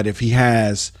means that if he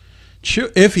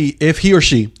or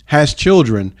she has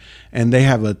children and they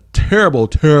have a terrible,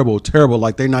 terrible, terrible,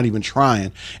 like they're not even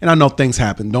trying. And I know things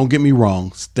happen. Don't get me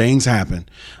wrong. Things happen.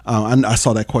 I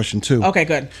saw that question too. Okay,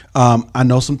 good. I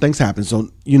know some things happen. So,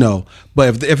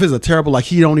 but if it's a terrible, like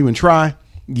he don't even try,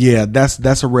 yeah,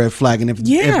 that's a red flag. And if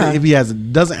he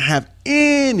doesn't have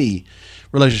any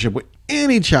relationship with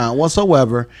any child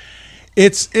whatsoever,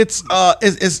 it's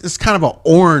kind of an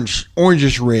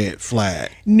orangish red flag.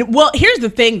 Well, here's the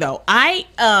thing though.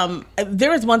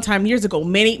 There was one time years ago,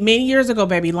 many years ago,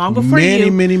 baby, long before many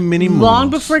long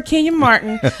moons. before Kenyon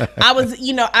Martin, I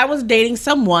was dating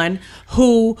someone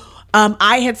who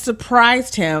I had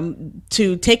surprised him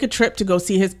to take a trip to go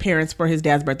see his parents for his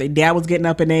dad's birthday. Dad was getting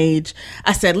up in age.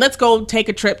 I said, let's go take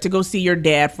a trip to go see your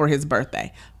dad for his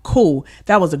birthday. Cool.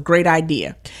 That was a great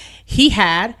idea. He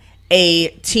had a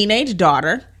teenage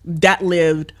daughter that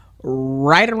lived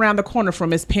right around the corner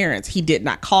from his parents. He did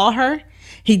not call her.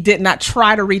 He did not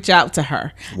try to reach out to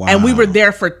her. Wow. And we were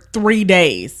there for 3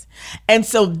 days. And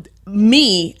so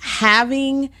me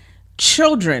having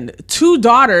children, 2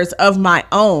 daughters of my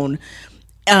own,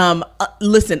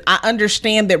 listen, I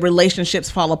understand that relationships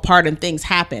fall apart and things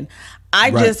happen.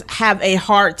 I just have a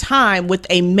hard time with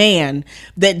a man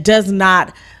that does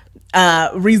not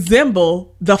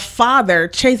resemble the father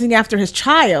chasing after his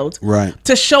child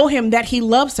to show him that he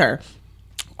loves her.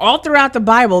 All throughout the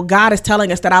Bible, God is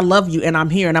telling us that I love you and I'm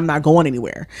here and I'm not going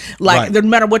anywhere. Like, no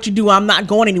matter what you do, I'm not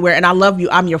going anywhere and I love you.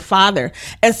 I'm your father.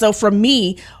 And so for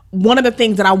me, one of the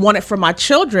things that I wanted for my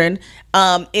children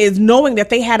is knowing that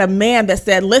they had a man that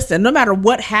said, listen, no matter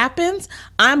what happens,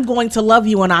 I'm going to love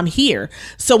you and I'm here.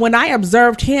 So when I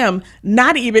observed him,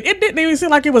 it didn't even seem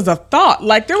like it was a thought.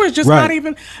 Like there was just not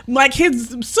even, like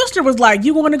his sister was like,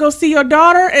 you want to go see your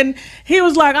daughter? And he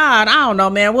was like, I don't know,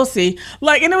 man, we'll see.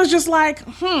 Like, and it was just like,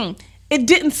 it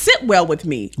didn't sit well with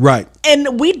me. Right.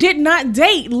 And we did not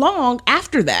date long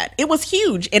after that. It was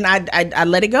huge. And I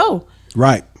let it go.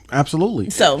 Right. Absolutely.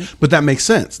 So, but that makes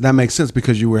sense. That makes sense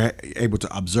because you were able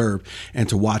to observe and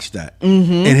to watch that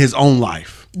in his own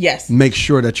life. Yes. Make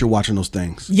sure that you're watching those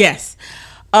things. Yes.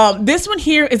 This one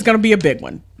here is going to be a big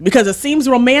one because it seems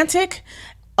romantic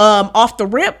off the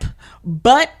rip,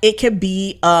 but it could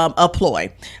be a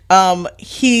ploy.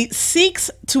 He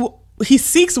seeks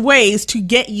ways to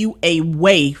get you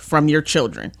away from your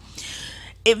children.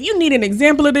 If you need an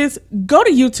example of this, go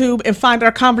to YouTube and find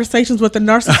our Conversations with the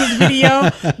Narcissist video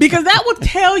because that will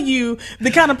tell you the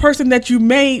kind of person that you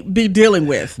may be dealing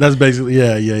with. That's basically,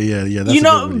 yeah.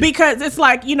 That's because it's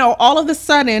like, all of a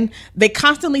sudden they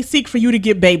constantly seek for you to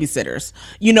get babysitters.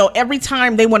 Every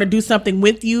time they want to do something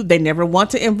with you, they never want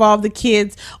to involve the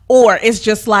kids, or it's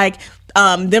just like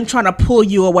them trying to pull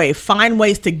you away, find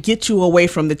ways to get you away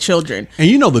from the children. And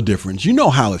you know the difference. You know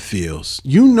how it feels.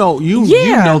 You know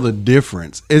the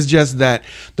difference. It's just that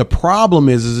the problem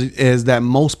is that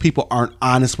most people aren't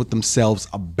honest with themselves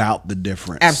about the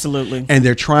difference. Absolutely. And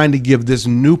they're trying to give this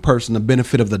new person the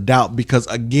benefit of the doubt because,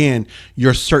 again,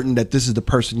 you're certain that this is the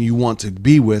person you want to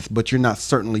be with, but you're not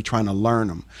certainly trying to learn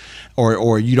them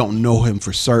or you don't know him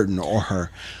for certain or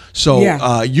her. So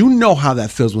you know how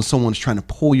that feels when someone's trying to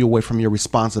pull you away from your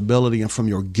responsibility and from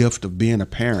your gift of being a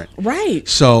parent. Right.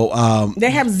 So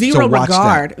they have zero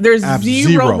regard. There's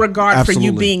zero regard for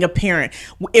you being a parent.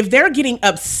 If they're getting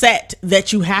upset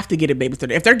that you have to get a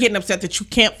babysitter, if they're getting upset that you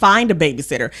can't find a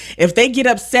babysitter, if they get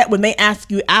upset when they ask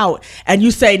you out and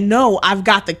you say, no, I've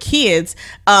got the kids,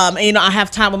 and I have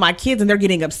time with my kids, and they're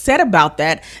getting upset about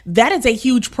that, that is a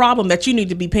huge problem that you need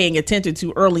to be paying attention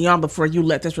to early on before you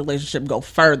let this relationship go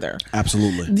further.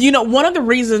 Absolutely. One of the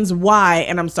reasons why,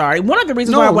 and I'm sorry, one of the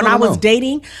reasons why when I was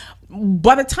dating,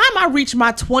 by the time I reached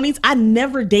my 20s, I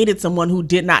never dated someone who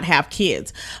did not have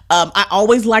kids. I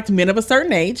always liked men of a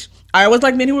certain age. I always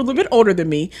liked men who were a little bit older than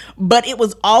me, but it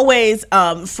was always,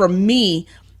 for me,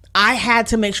 I had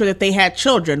to make sure that they had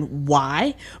children.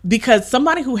 Why? Because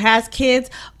somebody who has kids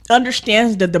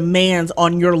understands the demands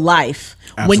on your life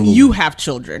when you have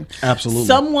children. Absolutely.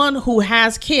 Someone who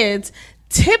has kids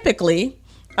typically...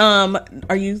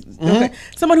 okay?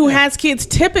 Someone who has kids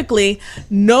typically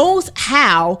knows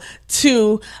how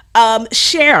to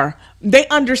share. They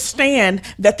understand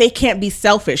that they can't be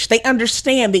selfish. They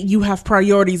understand that you have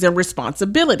priorities and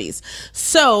responsibilities.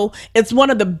 So it's one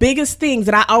of the biggest things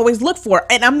that I always look for.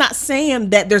 And I'm not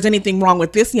saying that there's anything wrong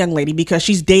with this young lady because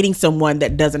she's dating someone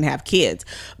that doesn't have kids.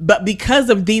 But because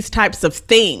of these types of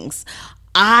things,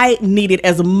 I needed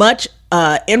as much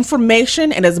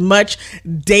information and as much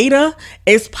data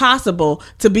as possible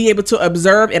to be able to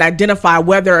observe and identify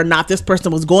whether or not this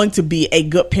person was going to be a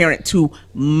good parent to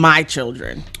my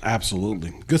children.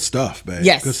 Absolutely. Good stuff, babe.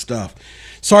 Yes. Good stuff.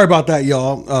 Sorry about that,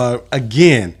 y'all.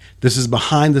 Again, this is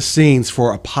behind the scenes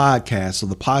for a podcast. So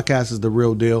the podcast is the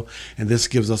real deal. And this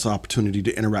gives us an opportunity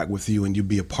to interact with you and you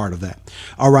be a part of that.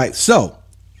 All right. So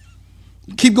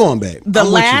keep going, babe. The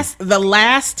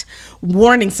last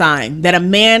warning sign that a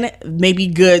man may be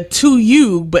good to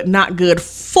you, but not good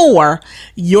for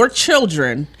your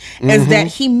children is that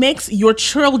he makes your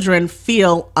children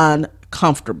feel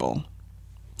uncomfortable.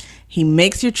 He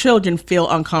makes your children feel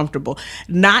uncomfortable,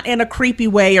 not in a creepy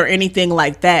way or anything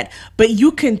like that, but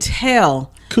you can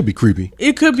tell. Could be creepy.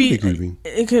 It could be creepy.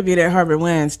 It could be that Harvey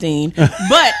Weinstein,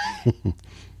 but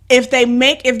if they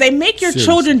make your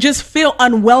children just feel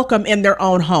unwelcome in their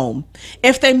own home,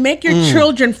 if they make your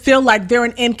children feel like they're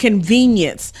an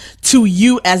inconvenience to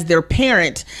you as their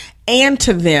parent and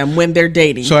to them when they're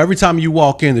dating. So every time you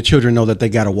walk in, the children know that they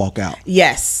got to walk out.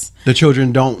 Yes. The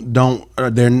children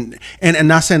and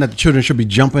not saying that the children should be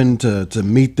jumping to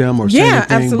meet them or say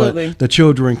anything, absolutely. But the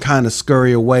children kind of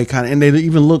scurry away, and they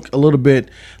even look a little bit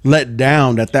let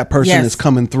down that person is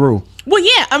coming through. Well,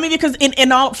 yeah, I mean, because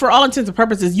for all intents and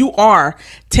purposes, you are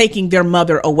taking their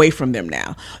mother away from them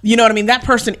now. You know what I mean? That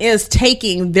person is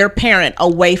taking their parent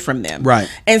away from them. Right.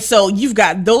 And so you've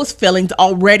got those feelings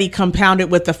already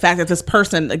compounded with the fact that this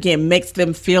person, again, makes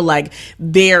them feel like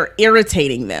they're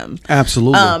irritating them.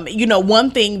 Absolutely.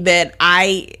 One thing that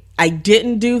I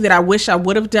didn't do that I wish I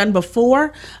would have done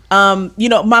before.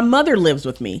 My mother lives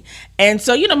with me. And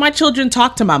so, my children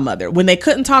talk to my mother. When they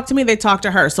couldn't talk to me, they talk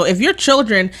to her. So if your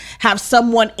children have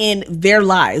someone in their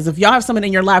lives, if y'all have someone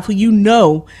in your life who you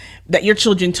know that your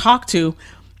children talk to,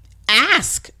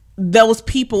 ask those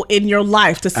people in your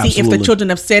life to see if the children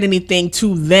have said anything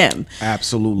to them.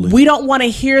 Absolutely. We don't want to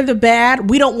hear the bad.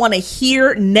 We don't want to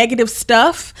hear negative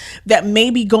stuff that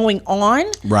may be going on.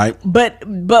 Right. But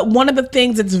one of the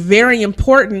things that's very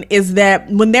important is that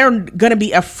when they're going to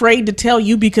be afraid to tell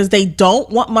you because they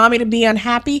don't want mommy to be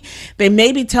unhappy, they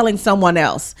may be telling someone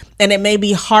else. And it may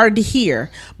be hard to hear,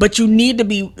 but you need to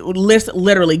be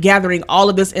literally gathering all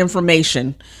of this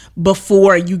information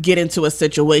before you get into a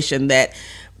situation that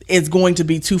is going to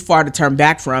be too far to turn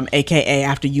back from, aka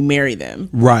after you marry them.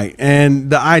 Right. And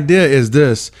the idea is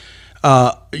this: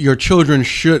 your children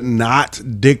should not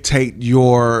dictate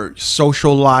your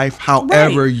social life.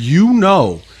 However,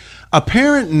 a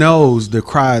parent knows the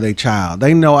cry of their child.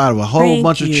 They know out of a whole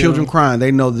bunch of children crying,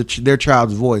 they know their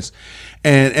child's voice.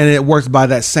 And it works by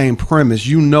that same premise.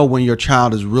 You know when your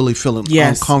child is really feeling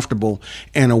uncomfortable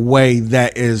in a way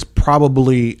that is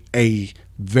probably a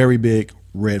very big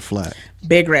red flag.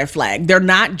 Big red flag. They're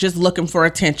not just looking for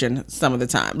attention some of the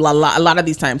time. A lot of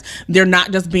these times, they're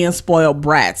not just being spoiled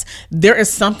brats. There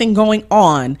is something going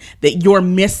on that you're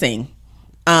missing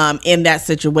in that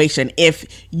situation if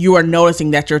you are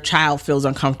noticing that your child feels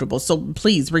uncomfortable. So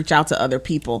please reach out to other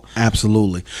people.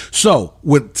 Absolutely. So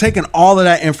with taking all of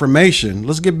that information,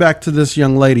 let's get back to this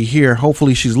young lady here.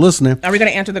 Hopefully she's listening. Are we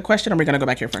going to answer the question or are we going to go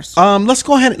back here first? Let's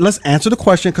go ahead. Let's answer the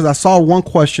question because I saw one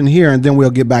question here and then we'll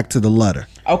get back to the letter.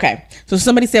 Okay. So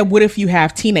somebody said, what if you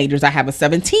have teenagers? I have a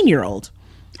 17-year-old.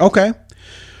 Okay.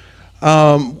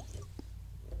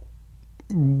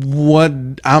 What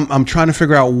I'm trying to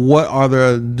figure out what are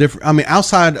the different, I mean,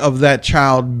 outside of that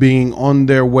child being on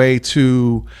their way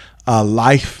to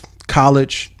life,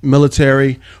 college,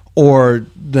 military, or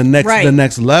the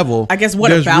next level. I guess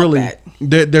what about that?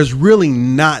 There's really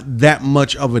not that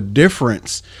much of a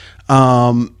difference,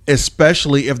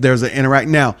 especially if there's an interact.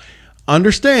 Now,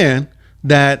 understand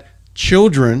that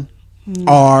children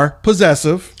are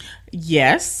possessive.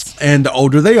 Yes. And the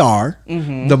older they are,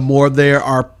 the more they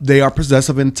are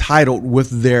possessive, entitled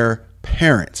with their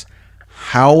parents.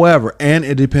 However, and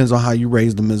it depends on how you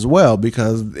raise them as well,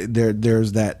 because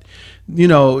there's that,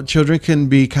 children can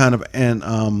be kind of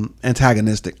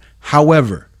antagonistic.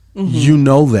 However, you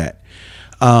know that.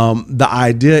 The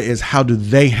idea is, how do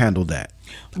they handle that?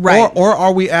 Right. Or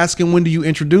are we asking, when do you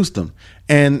introduce them?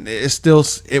 And it's still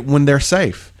when they're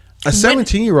safe. A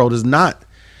 17-year-old is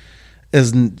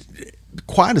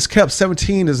quiet as kept.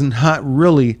 17 is not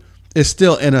really, is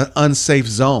still in an unsafe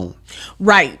zone.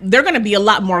 Right. They're going to be a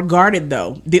lot more guarded,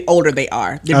 though, the older they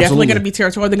are. They're definitely going to be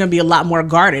territorial. They're going to be a lot more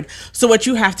guarded. So what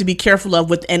you have to be careful of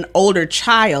with an older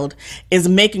child is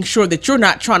making sure that you're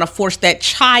not trying to force that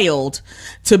child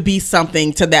to be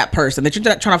something to that person, that you're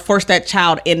not trying to force that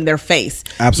child in their face.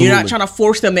 Absolutely. You're not trying to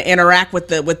force them to interact with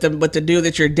the dude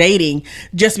that you're dating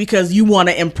just because you want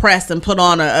to impress and put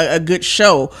on a good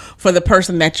show for the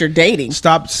person that you're dating.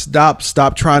 Stop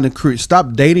trying to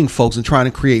stop dating folks and trying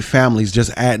to create families,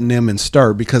 just adding them and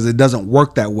stir, because it doesn't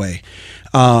work that way.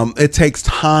 It takes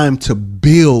time to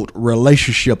build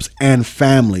relationships and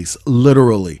families,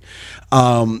 literally.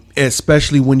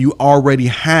 Especially when you already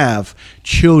have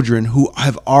children who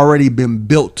have already been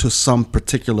built to some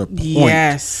particular point.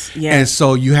 Yes. And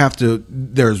so you have to,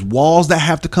 there's walls that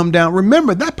have to come down.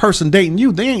 Remember, that person dating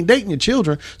you, they ain't dating your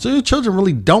children. So your children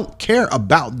really don't care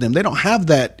about them. They don't have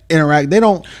that interact. They're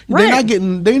not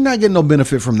getting no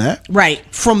benefit from that. Right.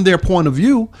 From their point of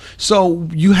view. So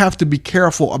you have to be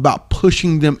careful about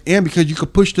pushing them in, because you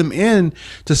could push them in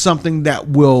to something that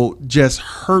will just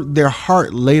hurt their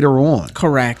heart later on.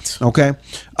 Correct. Okay.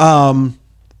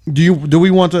 Do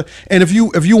we want to, and if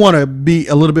you want to be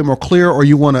a little bit more clear, or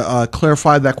you want to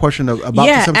clarify that question about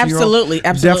the 17-year-old? Absolutely.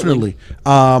 Definitely.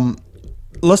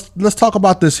 Let's talk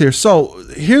about this here. So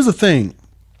here's the thing.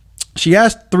 She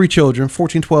has 3 children,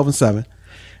 14, 12, and 7.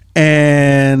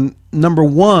 And number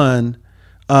one,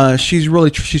 she's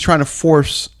trying to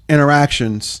force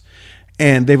interactions,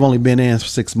 and they've only been in for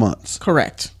 6 months.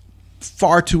 Correct.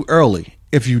 Far too early.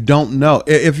 If you don't know,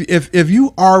 if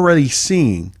you already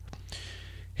seeing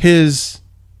his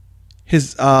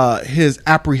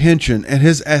apprehension and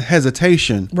his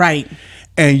hesitation, right,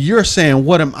 and you're saying,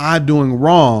 what am I doing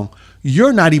wrong?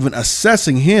 You're not even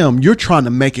assessing him. You're trying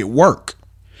to make it work.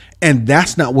 And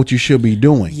that's not what you should be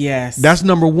doing. Yes. That's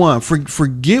number one.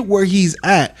 Forget where he's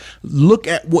at. Look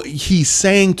at what he's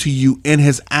saying to you in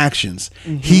his actions.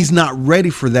 Mm-hmm. He's not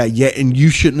ready for that yet, and you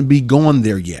shouldn't be going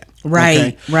there yet. Right,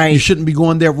 okay? right. You shouldn't be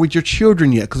going there with your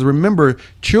children yet. Because remember,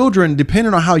 children,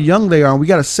 depending on how young they are, and we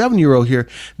got a 7-year-old here,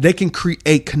 they can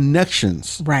create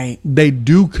connections. Right. They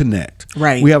do connect.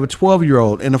 Right. We have a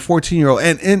 12-year-old and a 14-year-old.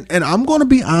 And I'm going to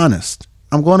be honest.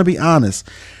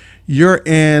 You're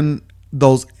in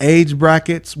those age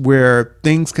brackets where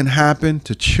things can happen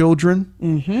to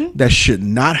children that should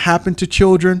not happen to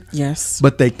children. Yes.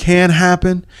 But they can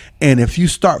happen. And if you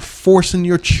start forcing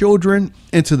your children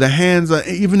into the hands of,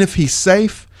 even if he's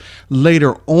safe,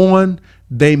 later on,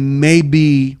 they may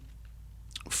be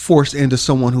forced into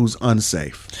someone who's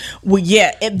unsafe. Well,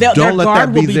 yeah, their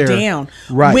guard will be down.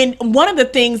 Right. When one of the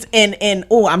things, and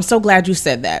I'm so glad you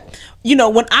said that. You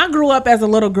know, when I grew up as a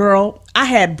little girl, I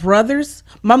had brothers.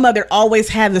 My mother always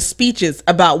had the speeches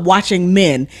about watching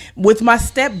men. With my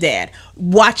stepdad,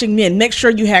 watching men. Make sure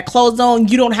you had clothes on.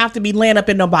 You don't have to be laying up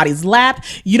in nobody's lap.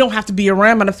 You don't have to be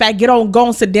around. Matter of fact, go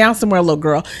and sit down somewhere, little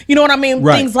girl. You know what I mean?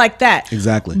 Right. Things like that.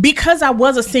 Exactly. Because I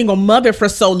was a single mother for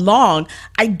so long,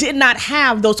 I did not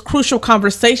have those crucial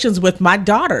conversations with my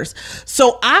daughters.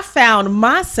 So I found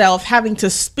myself having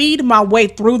to speed my way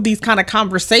through these kind of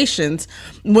conversations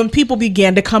when people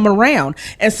began to come around.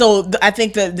 And so I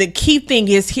think the key thing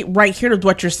is right here is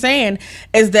what you're saying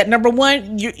is that, number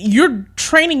one, you're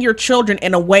training your children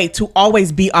in a way to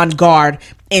always be on guard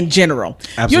in general.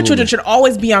 Absolutely. Your children should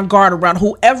always be on guard around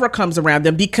whoever comes around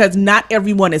them, because not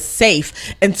everyone is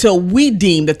safe until we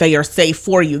deem that they are safe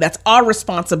for you. That's our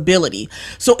responsibility.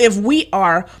 So if we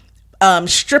are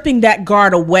stripping that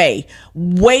guard away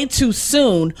way too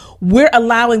soon, we're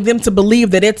allowing them to believe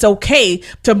that it's okay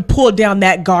to pull down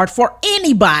that guard for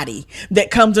anybody that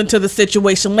comes into the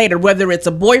situation later, whether it's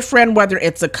a boyfriend, whether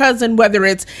it's a cousin, whether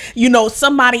it's,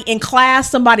 somebody in class,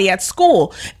 somebody at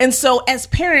school. And so as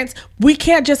parents, we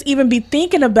can't just even be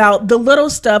thinking about the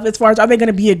little stuff as far as, are they going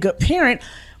to be a good parent?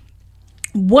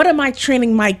 What am I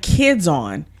training my kids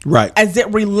on? Right. As it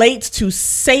relates to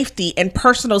safety and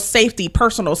personal safety,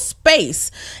 personal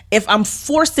space, if I'm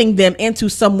forcing them into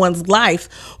someone's life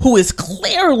who is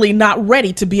clearly not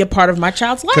ready to be a part of my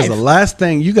child's life. Because the last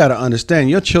thing you got to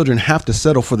understand, your children have to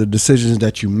settle for the decisions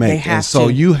that you make. They have and so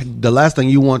to. The last thing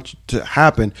you want to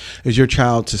happen is your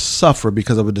child to suffer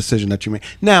because of a decision that you make.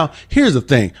 Now, here's the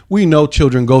thing. We know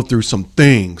children go through some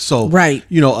things. So, right.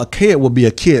 A kid will be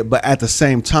a kid, but at the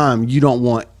same time, you don't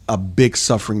want a big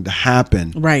suffering to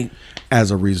happen, right, as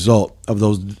a result of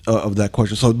those of that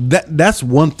question. So that's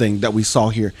one thing that we saw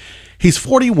here. He's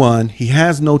 41. He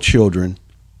has no children.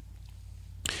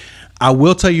 I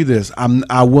will tell you this.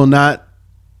 I will not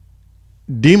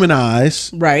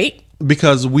demonize, right,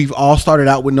 because we've all started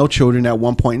out with no children at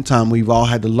one point in time. We've all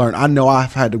had to learn. I know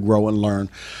I've had to grow and learn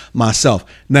myself.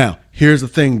 Now, here's the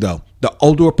thing, though. The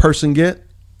older a person get,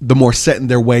 the more set in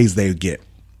their ways they get.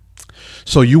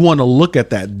 So you want to look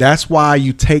at that. That's why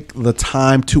you take the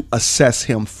time to assess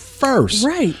him first,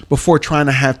 right, before trying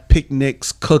to have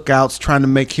picnics, cookouts, trying to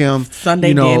make him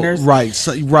Sunday dinners, right,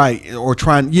 right, or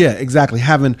exactly,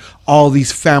 having all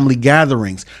these family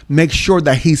gatherings. Make sure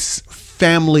that he's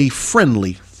family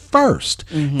friendly first,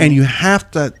 and you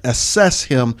have to assess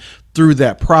him through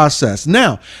that process.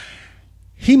 Now,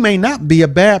 he may not be a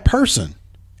bad person.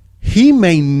 he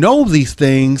may know these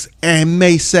things and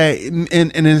may say, and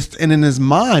in his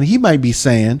mind, he might be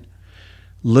saying,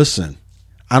 listen,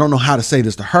 I don't know how to say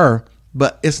this to her,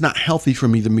 but it's not healthy for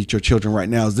me to meet your children right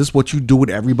now. Is this what you do with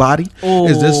everybody?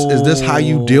 Is this how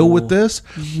you deal with this?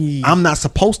 I'm not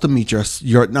supposed to meet your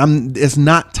it's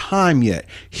not time yet.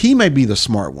 He may be the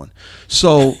smart one.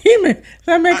 So Did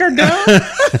I make her dumb?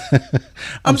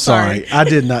 I'm sorry. I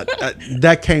did not.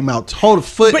 That came out total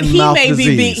foot But and he mouth may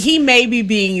disease. he may be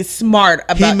being smart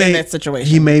about in that situation.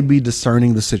 He may be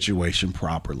discerning the situation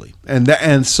properly.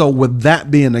 And so with that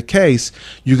being the case,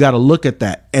 you got to look at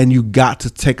that and you got to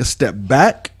take a step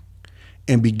back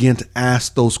and begin to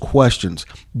ask those questions.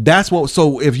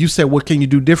 So if you say, what can you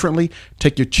do differently?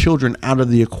 Take your children out of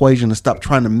the equation and stop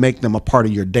trying to make them a part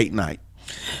of your date night.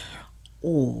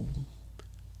 Ooh.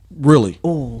 Really.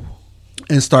 Ooh.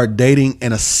 And start dating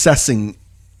and assessing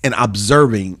and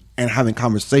observing and having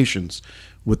conversations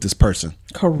with this person.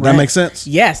 Correct. That makes sense?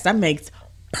 Yes, that makes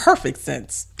perfect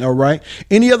sense. All right.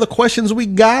 Any other questions we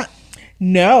got?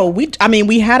 No,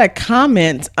 we had a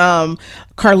comment,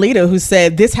 Carlita, who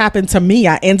said, this happened to me.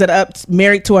 I ended up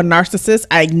married to a narcissist.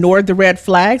 I ignored the red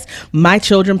flags. My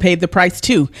children paid the price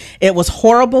too. It was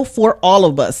horrible for all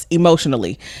of us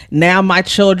emotionally. Now my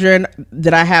children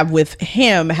that I have with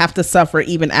him have to suffer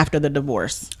even after the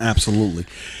divorce. Absolutely.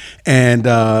 And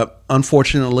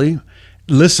unfortunately,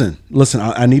 listen,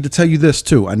 I need to tell you this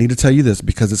too. I need to tell you this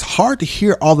because it's hard to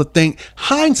hear all the things.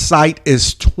 Hindsight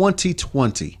is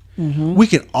 20/20. We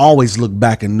can always look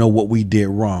back and know what we did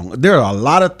wrong. There are a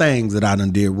lot of things that I done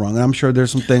did wrong. And I'm sure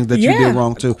there's some things that you did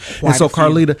wrong too. And so,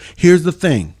 Carlita, here's the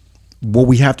thing. What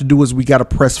we have to do is we got to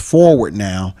press forward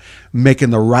now, making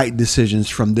the right decisions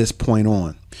from this point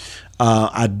on.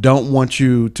 I don't want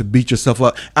you to beat yourself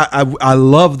up. I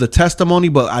love the testimony,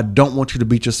 but I don't want you to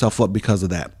beat yourself up because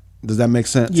of that. Does that make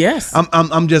sense? Yes.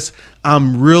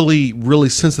 I'm really, really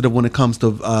sensitive when it comes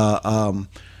to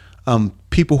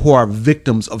people who are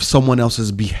victims of someone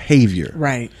else's behavior.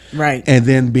 Right. And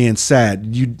then being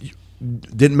sad. You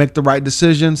didn't make the right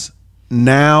decisions.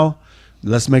 Now,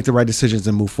 let's make the right decisions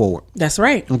and move forward. That's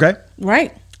right. Okay?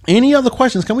 Right. Any other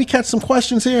questions? Can we catch some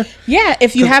questions here? Yeah.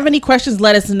 If you have any questions,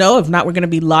 let us know. If not, we're going to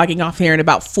be logging off here in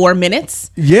about 4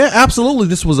 minutes. Yeah, absolutely.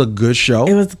 This was a good show.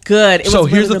 It was good. So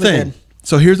here's the thing.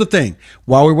 Here's the thing.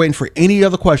 While we're waiting for any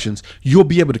other questions, you'll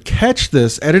be able to catch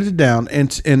this edited down in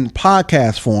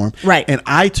podcast form. Right. And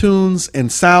iTunes and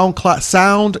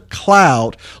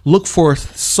SoundCloud. Look for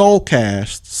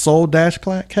Soulcast.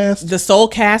 Soul-Cast? The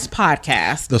Soulcast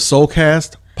podcast. The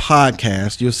Soulcast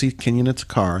podcast. You'll see Kenyon and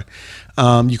Takara.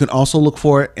 You can also look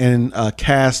for it in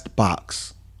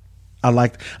Castbox.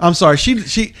 I'm sorry. She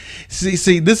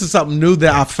see, this is something new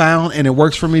that I found and it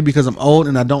works for me because I'm old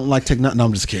and I don't like technology. No,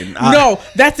 I'm just kidding. No,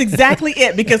 that's exactly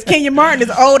it. Because Kenyon Martin is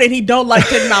old and he don't like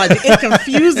technology. It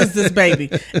confuses this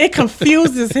baby. It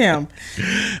confuses him.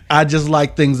 I just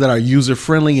like things that are user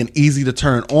friendly and easy to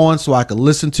turn on so I can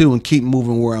listen to and keep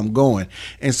moving where I'm going.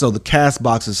 And so the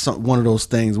Castbox is one of those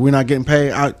things. We're not getting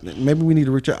paid. Maybe we need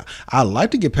to reach out. I'd like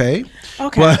to get paid.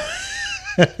 Okay. But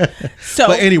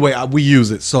but anyway, we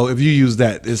use it. So if you use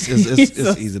that, it's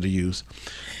easy to use.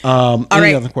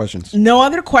 Any other questions? No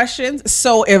other questions.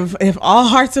 So if all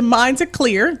hearts and minds are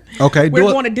clear, okay, we're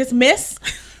going to dismiss.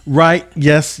 Right.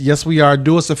 Yes, we are.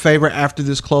 Do us a favor after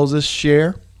this closes.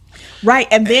 Share. Right,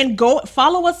 and then go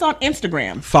follow us on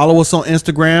Instagram. Follow us on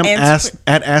Instagram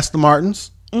at Ask the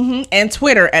Martins. And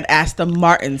Twitter at Ask the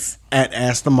Martins. At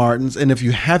Ask the Martins. And if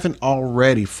you haven't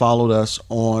already followed us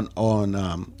on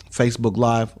Facebook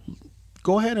Live,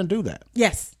 go ahead and do that.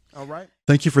 Yes. All right.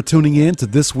 Thank you for tuning in to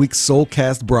this week's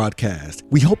Soulcast broadcast.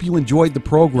 We hope you enjoyed the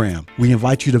program. We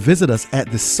invite you to visit us at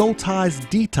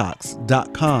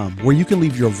thesoultiesdetox.com, where you can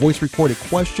leave your voice recorded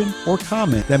question or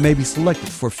comment that may be selected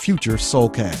for future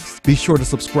Soulcasts. Be sure to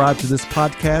subscribe to this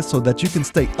podcast so that you can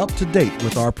stay up to date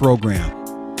with our program.